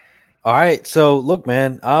 All right. So look,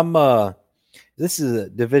 man, this is a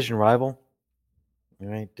division rival. All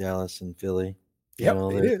right, Dallas and Philly. Yep,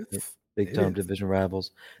 it is. Big time division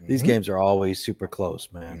rivals. These games are always super close,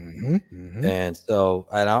 man. And so,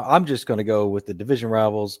 I'm just going to go with the division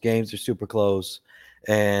rivals. Games are super close,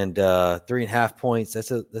 and 3.5 points.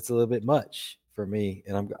 That's a little bit much for me.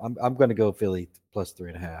 And I'm going to go Philly plus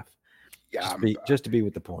 3.5. Yeah, just to be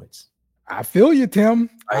with the points. I feel you, Tim.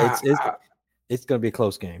 It's going to be a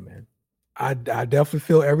close game, man. I definitely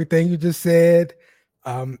feel everything you just said,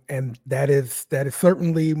 and that is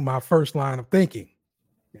certainly my first line of thinking.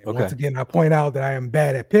 Okay. Once again, I point out that I am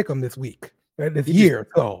bad at pick'em this week, this year.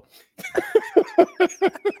 So,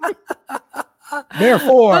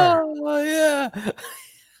 therefore,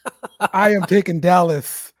 I am taking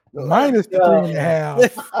Dallas minus the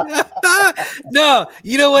 3.5. No,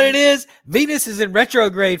 you know what it is? Venus is in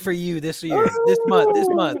retrograde for you this year, this month.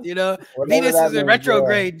 Venus is in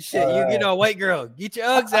retrograde and shit. You know, white girl, get your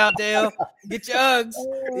Uggs out, Dale. Get your Uggs.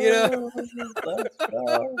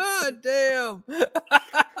 Damn.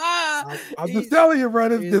 I'm just telling you,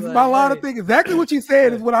 brother. This is my line of thinking. Exactly what you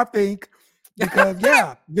said is what I think. Because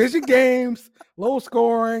vision games, low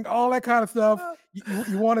scoring, all that kind of stuff.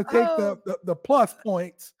 You want to take the plus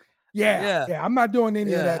points. Yeah. I'm not doing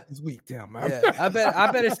any of that this week, Tim. I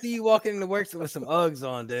better see you walking into work with some Uggs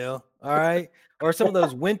on, Dale. All right, or some of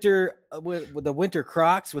those winter with the winter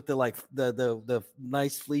Crocs with the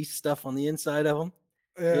nice fleece stuff on the inside of them.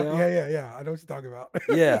 Yeah. I know what you're talking about.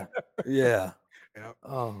 Yeah.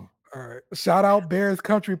 Oh, all right. Shout out Bears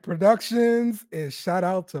Country Productions and shout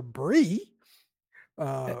out to Bree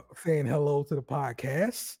saying hello to the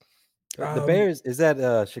podcast. The Bears, is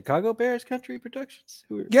that Chicago Bears Country Productions?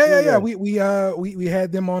 Yeah. We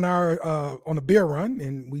had them on our on a beer run,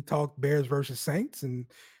 and we talked Bears versus Saints, and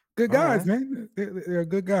good guys, man. They're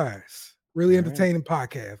good guys. Really entertaining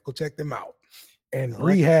podcast. Go check them out. And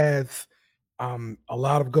Bree has a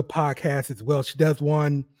lot of good podcasts as well. She does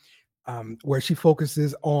one where she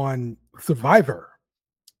focuses on Survivor.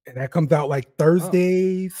 And that comes out like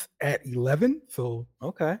Thursdays at 11. So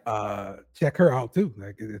check her out too.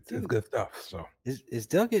 Like it's good stuff. So is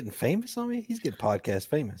Dale getting famous on me? He's getting podcast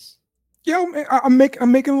famous. Yo, man, I'm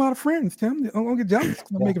making a lot of friends, Tim. I'm gonna get jealous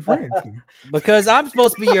because I'm making friends. Because I'm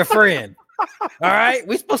supposed to be your friend. All right,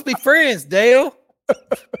 we're supposed to be friends, Dale.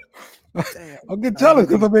 I'll get jealous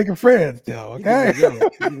because I'm making friends, Dale. Okay, you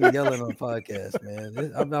be yelling on podcast,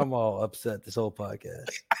 man. I'm all upset this whole podcast.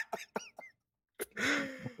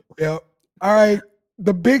 Yeah. All right.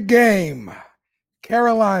 The big game.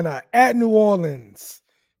 Carolina at New Orleans.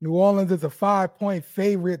 New Orleans is a 5-point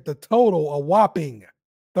favorite. The total a whopping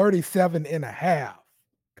 37.5.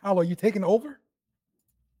 Kyle, are you taking over?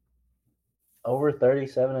 Over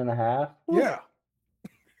 37.5? Yeah.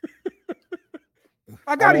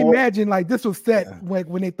 I gotta imagine like this was set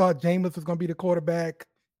when they thought Jameis was gonna be the quarterback,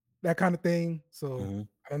 that kind of thing. So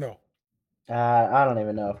I don't know. I don't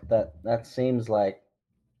even know if that seems like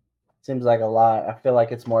seems like a lot. I feel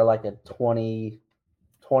like it's more like a 20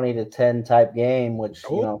 to 10 type game, which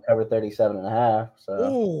cover 37.5.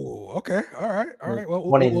 So okay, all right. Well,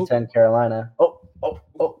 20 to 10 Carolina.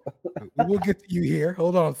 We'll get to you here.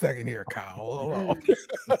 Hold on a second here, Kyle. Hold on.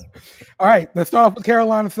 All right, let's start off with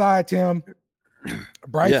Carolina side, Tim.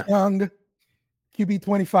 Bryce Young, QB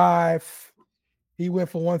 25. He went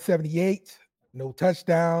for 178, no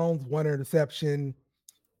touchdowns, 1 interception.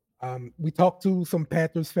 We talked to some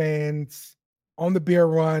Panthers fans on the beer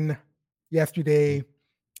run yesterday.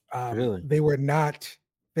 Really? They were not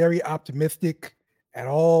very optimistic at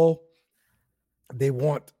all. They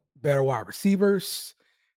want better wide receivers.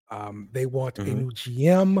 They want a new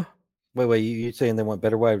GM. Wait, you're saying they want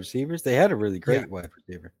better wide receivers? They had a really great wide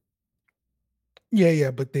receiver.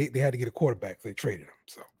 Yeah, but they had to get a quarterback. So they traded him.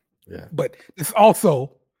 So yeah. But it's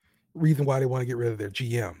also reason why they want to get rid of their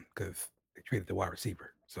GM, because they traded the wide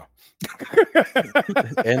receiver. So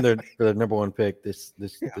and they're the number 1 pick this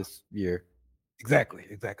year.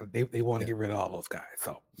 Exactly. They want to get rid of all those guys.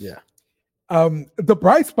 So yeah. The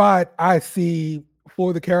bright spot I see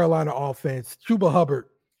for the Carolina offense, Chuba Hubbard,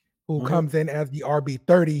 who comes in as the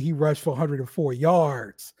RB30. He rushed for 104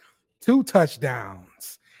 yards, 2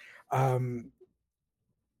 touchdowns.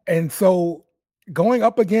 And so going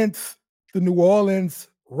up against the New Orleans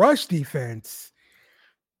rush defense,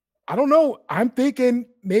 I don't know. I'm thinking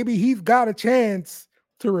maybe he's got a chance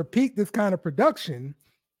to repeat this kind of production,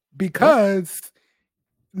 because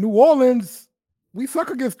New Orleans, we suck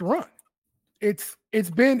against the run. It's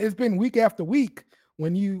been week after week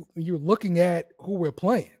when you're looking at who we're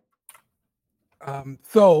playing.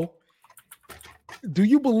 So do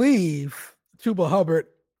you believe Chuba Hubbard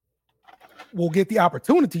will get the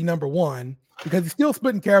opportunity, number one, because he's still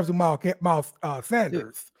splitting carries with Miles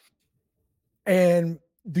Sanders? And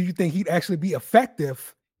do you think he'd actually be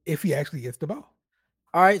effective if he actually gets the ball?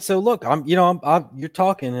 All right, so look, you're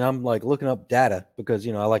talking and I'm like looking up data because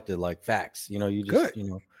I like to like facts. You just Good.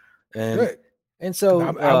 And Good. And so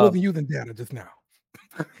I wasn't using data just now.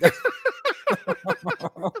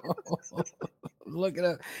 Look it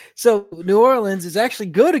up. So New Orleans is actually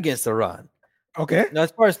good against the run. Okay. Now,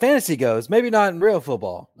 as far as fantasy goes, maybe not in real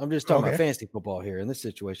football. I'm just talking about fantasy football here in this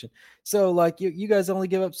situation. So, like you guys only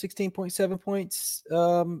give up 16.7 points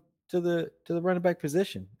to the running back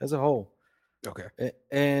position as a whole. Okay.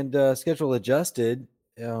 And schedule adjusted,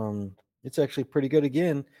 it's actually pretty good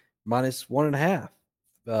again, -1.5.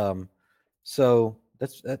 So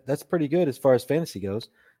that's pretty good as far as fantasy goes.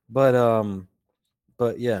 But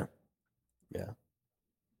yeah.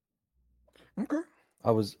 Okay. I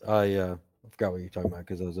forgot what you're talking about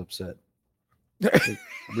because I was upset.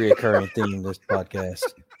 Reoccurring theme in this podcast.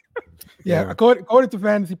 Yeah, according to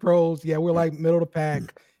Fantasy Pros, we're like middle of the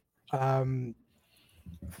pack,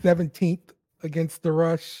 17th against the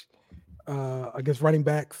rush, against running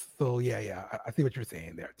backs. So yeah, I see what you're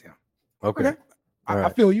saying there, Tim. Okay. I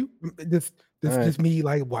feel you. This right. just me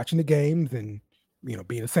like watching the games and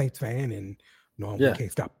being a Saints fan and knowing we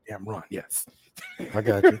can't stop the damn run. Yes, I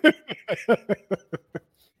got you.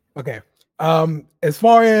 Okay. As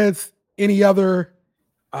far as any other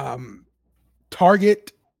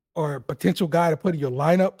target or potential guy to put in your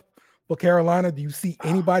lineup for Carolina, do you see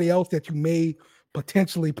anybody else that you may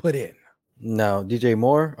potentially put in? No, DJ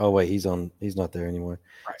Moore. Oh wait, he's not there anymore.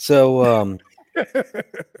 Right. So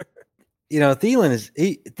Thielen is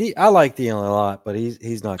I like Thielen a lot, but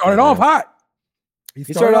he's not started off hot. He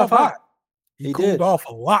started off hot. He cooled off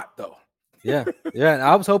a lot though. Yeah. And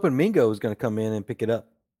I was hoping Mingo was going to come in and pick it up,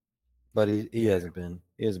 but he hasn't been.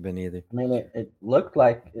 He hasn't been either. I mean, it looked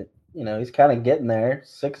like it. He's kind of getting there.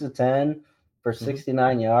 6 of 10 for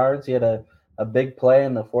 69 yards. He had a big play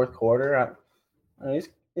in the fourth quarter. He's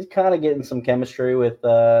kind of getting some chemistry with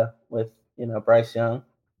Bryce Young.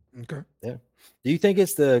 Okay. Yeah. Do you think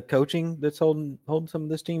it's the coaching that's holding some of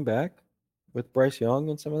this team back with Bryce Young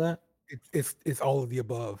and some of that? It's all of the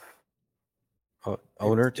above.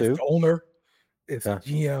 Owner too. It's the owner. It's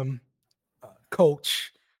GM,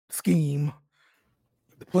 coach, scheme,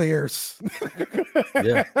 the players.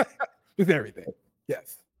 Yeah. It's everything.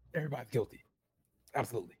 Yes. Everybody's guilty.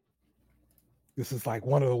 Absolutely. This is like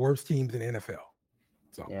one of the worst teams in the NFL.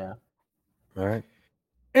 So yeah. All right.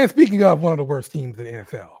 And speaking of one of the worst teams in the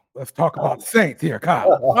NFL, let's talk about the Saints here,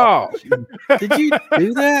 Kyle. Oh, did you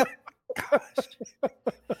do that? Gosh.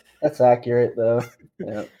 That's accurate though.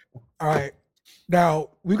 Yeah. All right. Now,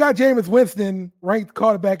 we got Jameis Winston ranked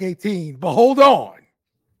quarterback 18, but hold on,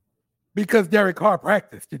 because Derek Carr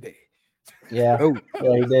practiced today. Yeah,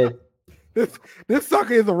 yeah, he did. This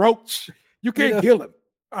sucker is a roach. You can't kill him.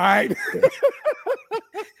 All right.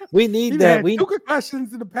 We need He's that. Had 2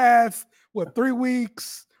 concussions in the past, 3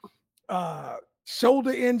 weeks?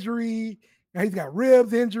 shoulder injury. Now he's got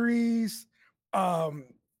ribs injuries. Yeah.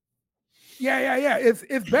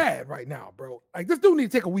 It's bad right now, bro. Like this dude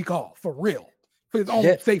need to take a week off for real, for his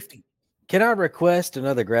own safety. Can I request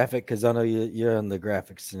another graphic? Because I know you're in the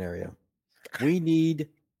graphic scenario. We need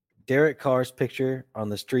Derek Carr's picture on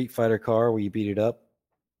the Street Fighter car where you beat it up.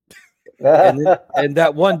 and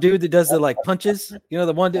that one dude that does the like punches, you know,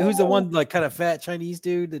 the one dude, who's the one like kind of fat Chinese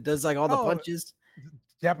dude that does like all the punches?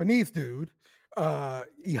 Japanese dude,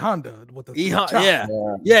 E Honda with the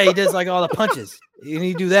yeah, he does like all the punches. And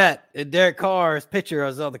he do that. And Derek Carr's picture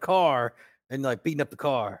is on the car and like beating up the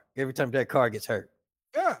car every time Derek Carr gets hurt.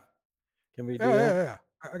 Yeah. Can we do that? Yeah.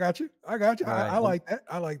 I got you. Right. I like that.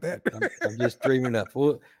 I like that. I'm just dreaming up.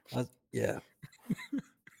 Well, yeah.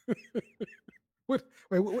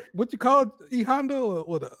 What you call E Honda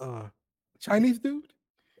or the Chinese dude?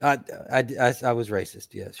 I was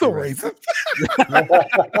racist. Yes, so racist.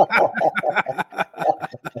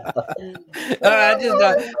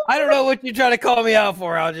 I don't know what you're trying to call me out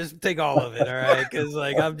for. I'll just take all of it. All right, because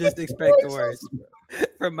like I'm just expecting the worst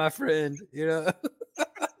from my friend. You know.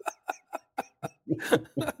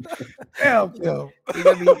 Damn, yo.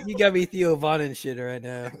 You got me Theo Von and shit right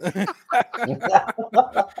now.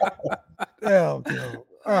 Damn, yo.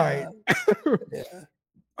 All right.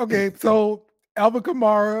 Okay, so Alvin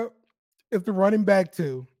Kamara is the running back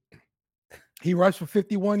too. He rushed for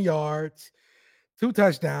 51 yards, 2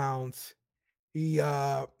 touchdowns. He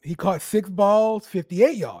caught 6 balls,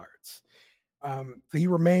 58 yards. So he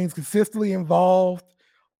remains consistently involved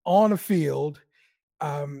on the field,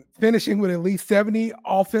 finishing with at least 70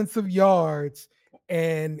 offensive yards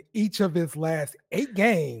in each of his last 8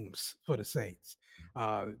 games for the Saints.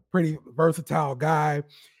 Pretty versatile guy.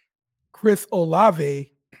 Chris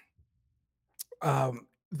Olave, the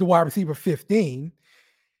wide receiver 15.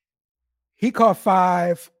 He caught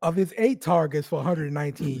 5 of his 8 targets for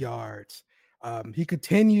 119 yards. He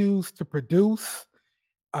continues to produce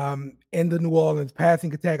in the New Orleans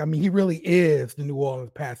passing attack. I mean, he really is the New Orleans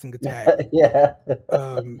passing attack. Yeah.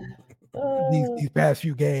 These past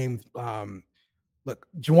few games. Look,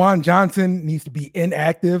 Juwan Johnson needs to be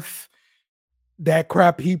inactive. That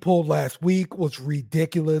crap he pulled last week was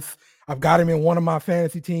ridiculous. I've got him in one of my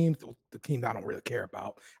fantasy teams, the team I don't really care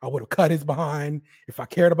about. I would have cut his behind if I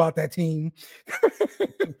cared about that team.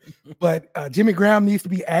 But Jimmy Graham needs to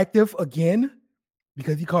be active again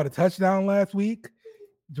because he caught a touchdown last week.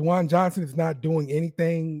 Juwan Johnson is not doing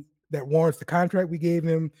anything that warrants the contract we gave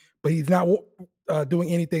him, but he's not doing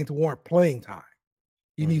anything to warrant playing time.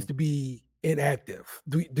 He needs to be inactive.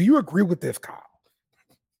 Do you agree with this, Kyle?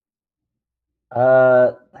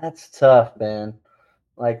 That's tough, man.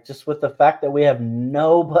 Like, just with the fact that we have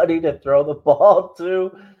nobody to throw the ball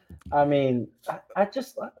to. I mean, I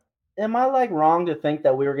just, am I like wrong to think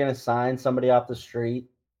that we were going to sign somebody off the street?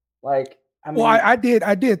 Like, I mean, well, I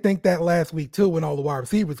did think that last week too when all the wide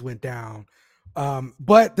receivers went down.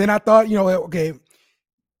 But then I thought, okay,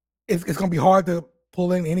 it's going to be hard to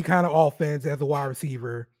pull in any kind of offense as a wide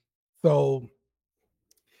receiver. So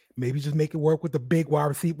maybe just make it work with the big wide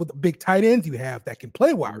receiver, with the big tight ends you have that can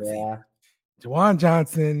play wide receiver. Juwan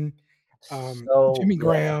Johnson, Jimmy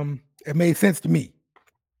Graham. It made sense to me.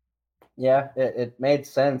 Yeah, it made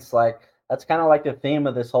sense. Like, that's kind of like the theme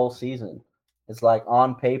of this whole season. It's like,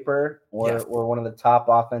 on paper, we're one of the top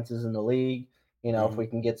offenses in the league. If we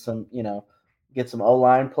can get some,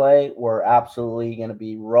 O-line play, we're absolutely going to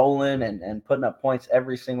be rolling and putting up points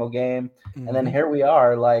every single game. And then here we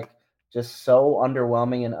are, like, just so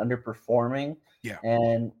underwhelming and underperforming. Yeah.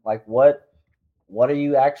 And like, what's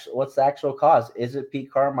the actual cause? Is it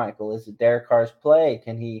Pete Carmichael? Is it Derek Carr's play?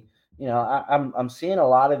 Can he, I'm seeing a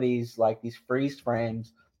lot of these freeze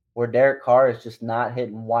frames where Derek Carr is just not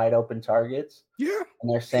hitting wide open targets. Yeah.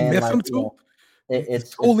 And they're saying like, it's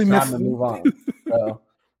totally time to move on. So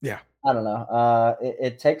yeah. I don't know.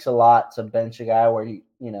 It takes a lot to bench a guy where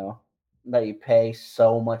that you pay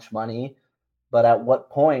so much money. But at what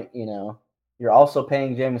point, you're also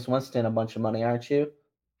paying Jameis Winston a bunch of money, aren't you?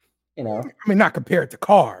 I mean, not compared to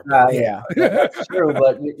Carr. Yeah, that's true.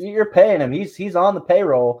 But you're paying him. He's on the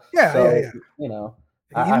payroll. Yeah, so, yeah.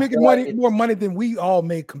 He's making more money than we all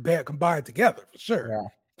make combined together, for sure. Yeah.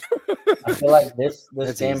 I feel like this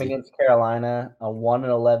game against Carolina, a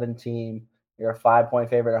 1-11 team, you're a 5-point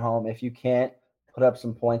favorite at home. If you can't put up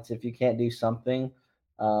some points, if you can't do something,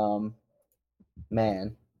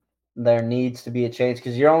 man, there needs to be a change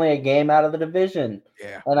because you're only a game out of the division.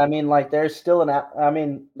 Yeah. And I mean, like, there's still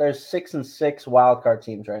there's 6 and 6 wild card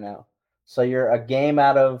teams right now. So you're a game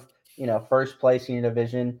out of, first place in your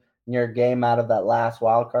division, and you're a game out of that last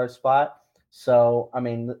wild card spot. So, I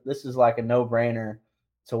mean, this is like a no-brainer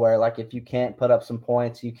to where, like, if you can't put up some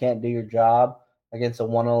points, you can't do your job against a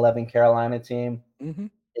 1-11 Carolina team.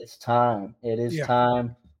 It's time. It is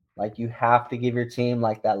time. Like, you have to give your team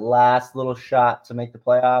like that last little shot to make the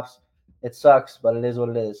playoffs. It sucks, but it is what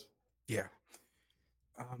it is. Yeah.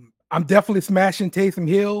 I'm definitely smashing Taysom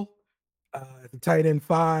Hill at the tight end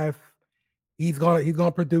 5. He's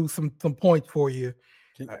gonna produce some points for you,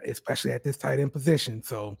 especially at this tight end position.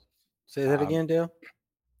 So say that again, Dale.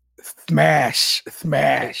 Smash.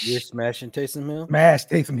 You're smashing Taysom Hill. Smash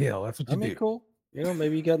Taysom Hill. That's what you do. Cool. You know,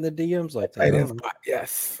 maybe you got in the DMs like that.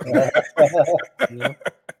 Yes.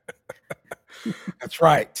 That's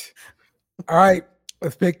right. All right.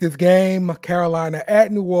 Let's pick this game. Carolina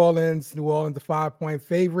at New Orleans. New Orleans, a 5-point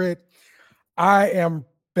favorite. I am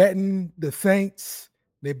betting the Saints.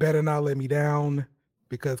 They better not let me down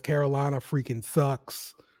because Carolina freaking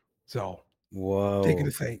sucks. So, taking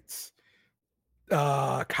the Saints.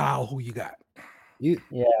 Kyle, who you got?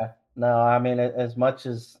 Yeah. No, I mean, as much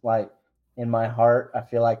as, like, in my heart, I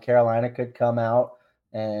feel like Carolina could come out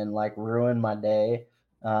and, like, ruin my day.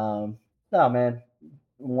 No, man.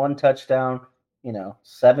 1 touchdown.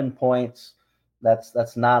 7 points.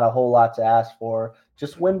 That's not a whole lot to ask for.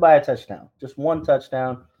 Just win by a touchdown. Just 1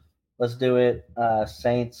 touchdown. Let's do it.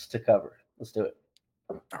 Saints to cover. Let's do it.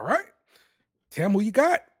 All right. Tim, who you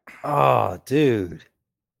got? Oh, dude.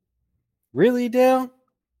 Really, Dale?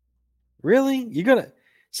 Really? You're gonna?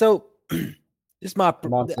 So, this my.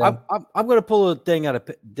 I'm gonna pull a thing out of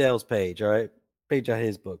Dale's page. All right, page out of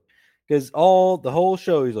his book, because the whole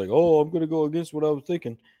show he's like, "Oh, I'm gonna go against what I was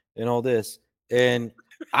thinking," and all this. And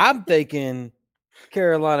I'm thinking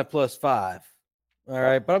Carolina +5. All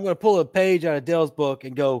right. But I'm going to pull a page out of Dale's book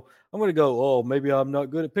and go, I'm going to go, oh, maybe I'm not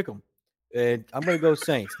good at pick'em. And I'm going to go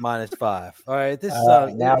Saints -5. All right. This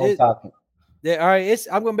is now we're talking. Yeah. All right.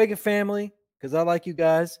 I'm going to make it family because I like you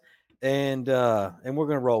guys. And we're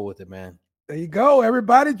going to roll with it, man. There you go.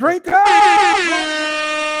 Everybody drink up.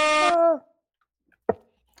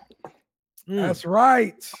 That's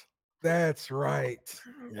right. That's right.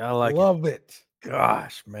 Yeah, I like Love it.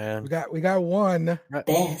 Gosh, man. We got one.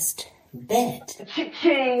 Best bet.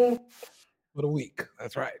 For the week.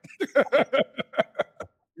 That's right.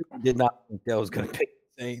 Did not think that was going to pick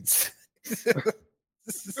the Saints.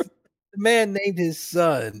 The man named his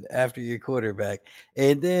son after your quarterback.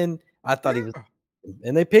 And then I thought he was,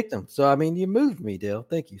 and they picked him. So, I mean, you moved me, Dale.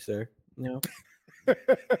 Thank you, sir. Yep.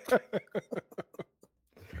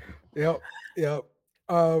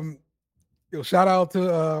 Shout out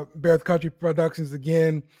to Bears Country Productions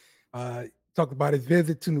again. Talked about his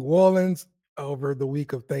visit to New Orleans over the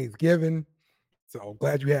week of Thanksgiving. So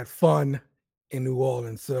glad you had fun in New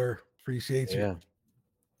Orleans, sir. Appreciate you. Yeah.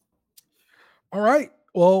 All right.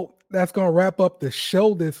 Well, that's going to wrap up the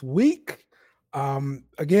show this week.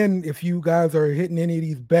 Again, if you guys are hitting any of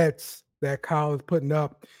these bets that Kyle is putting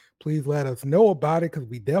up, please let us know about it because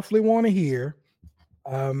we definitely want to hear.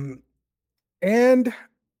 And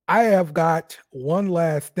I have got one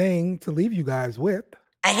last thing to leave you guys with.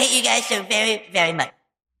 I hate you guys so very, very much.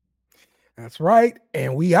 That's right.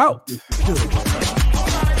 And we out.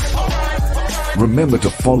 Remember to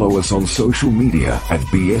follow us on social media at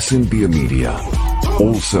BS and Beer Media.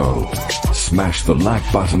 Also, smash the like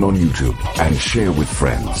button on YouTube and share with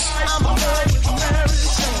friends.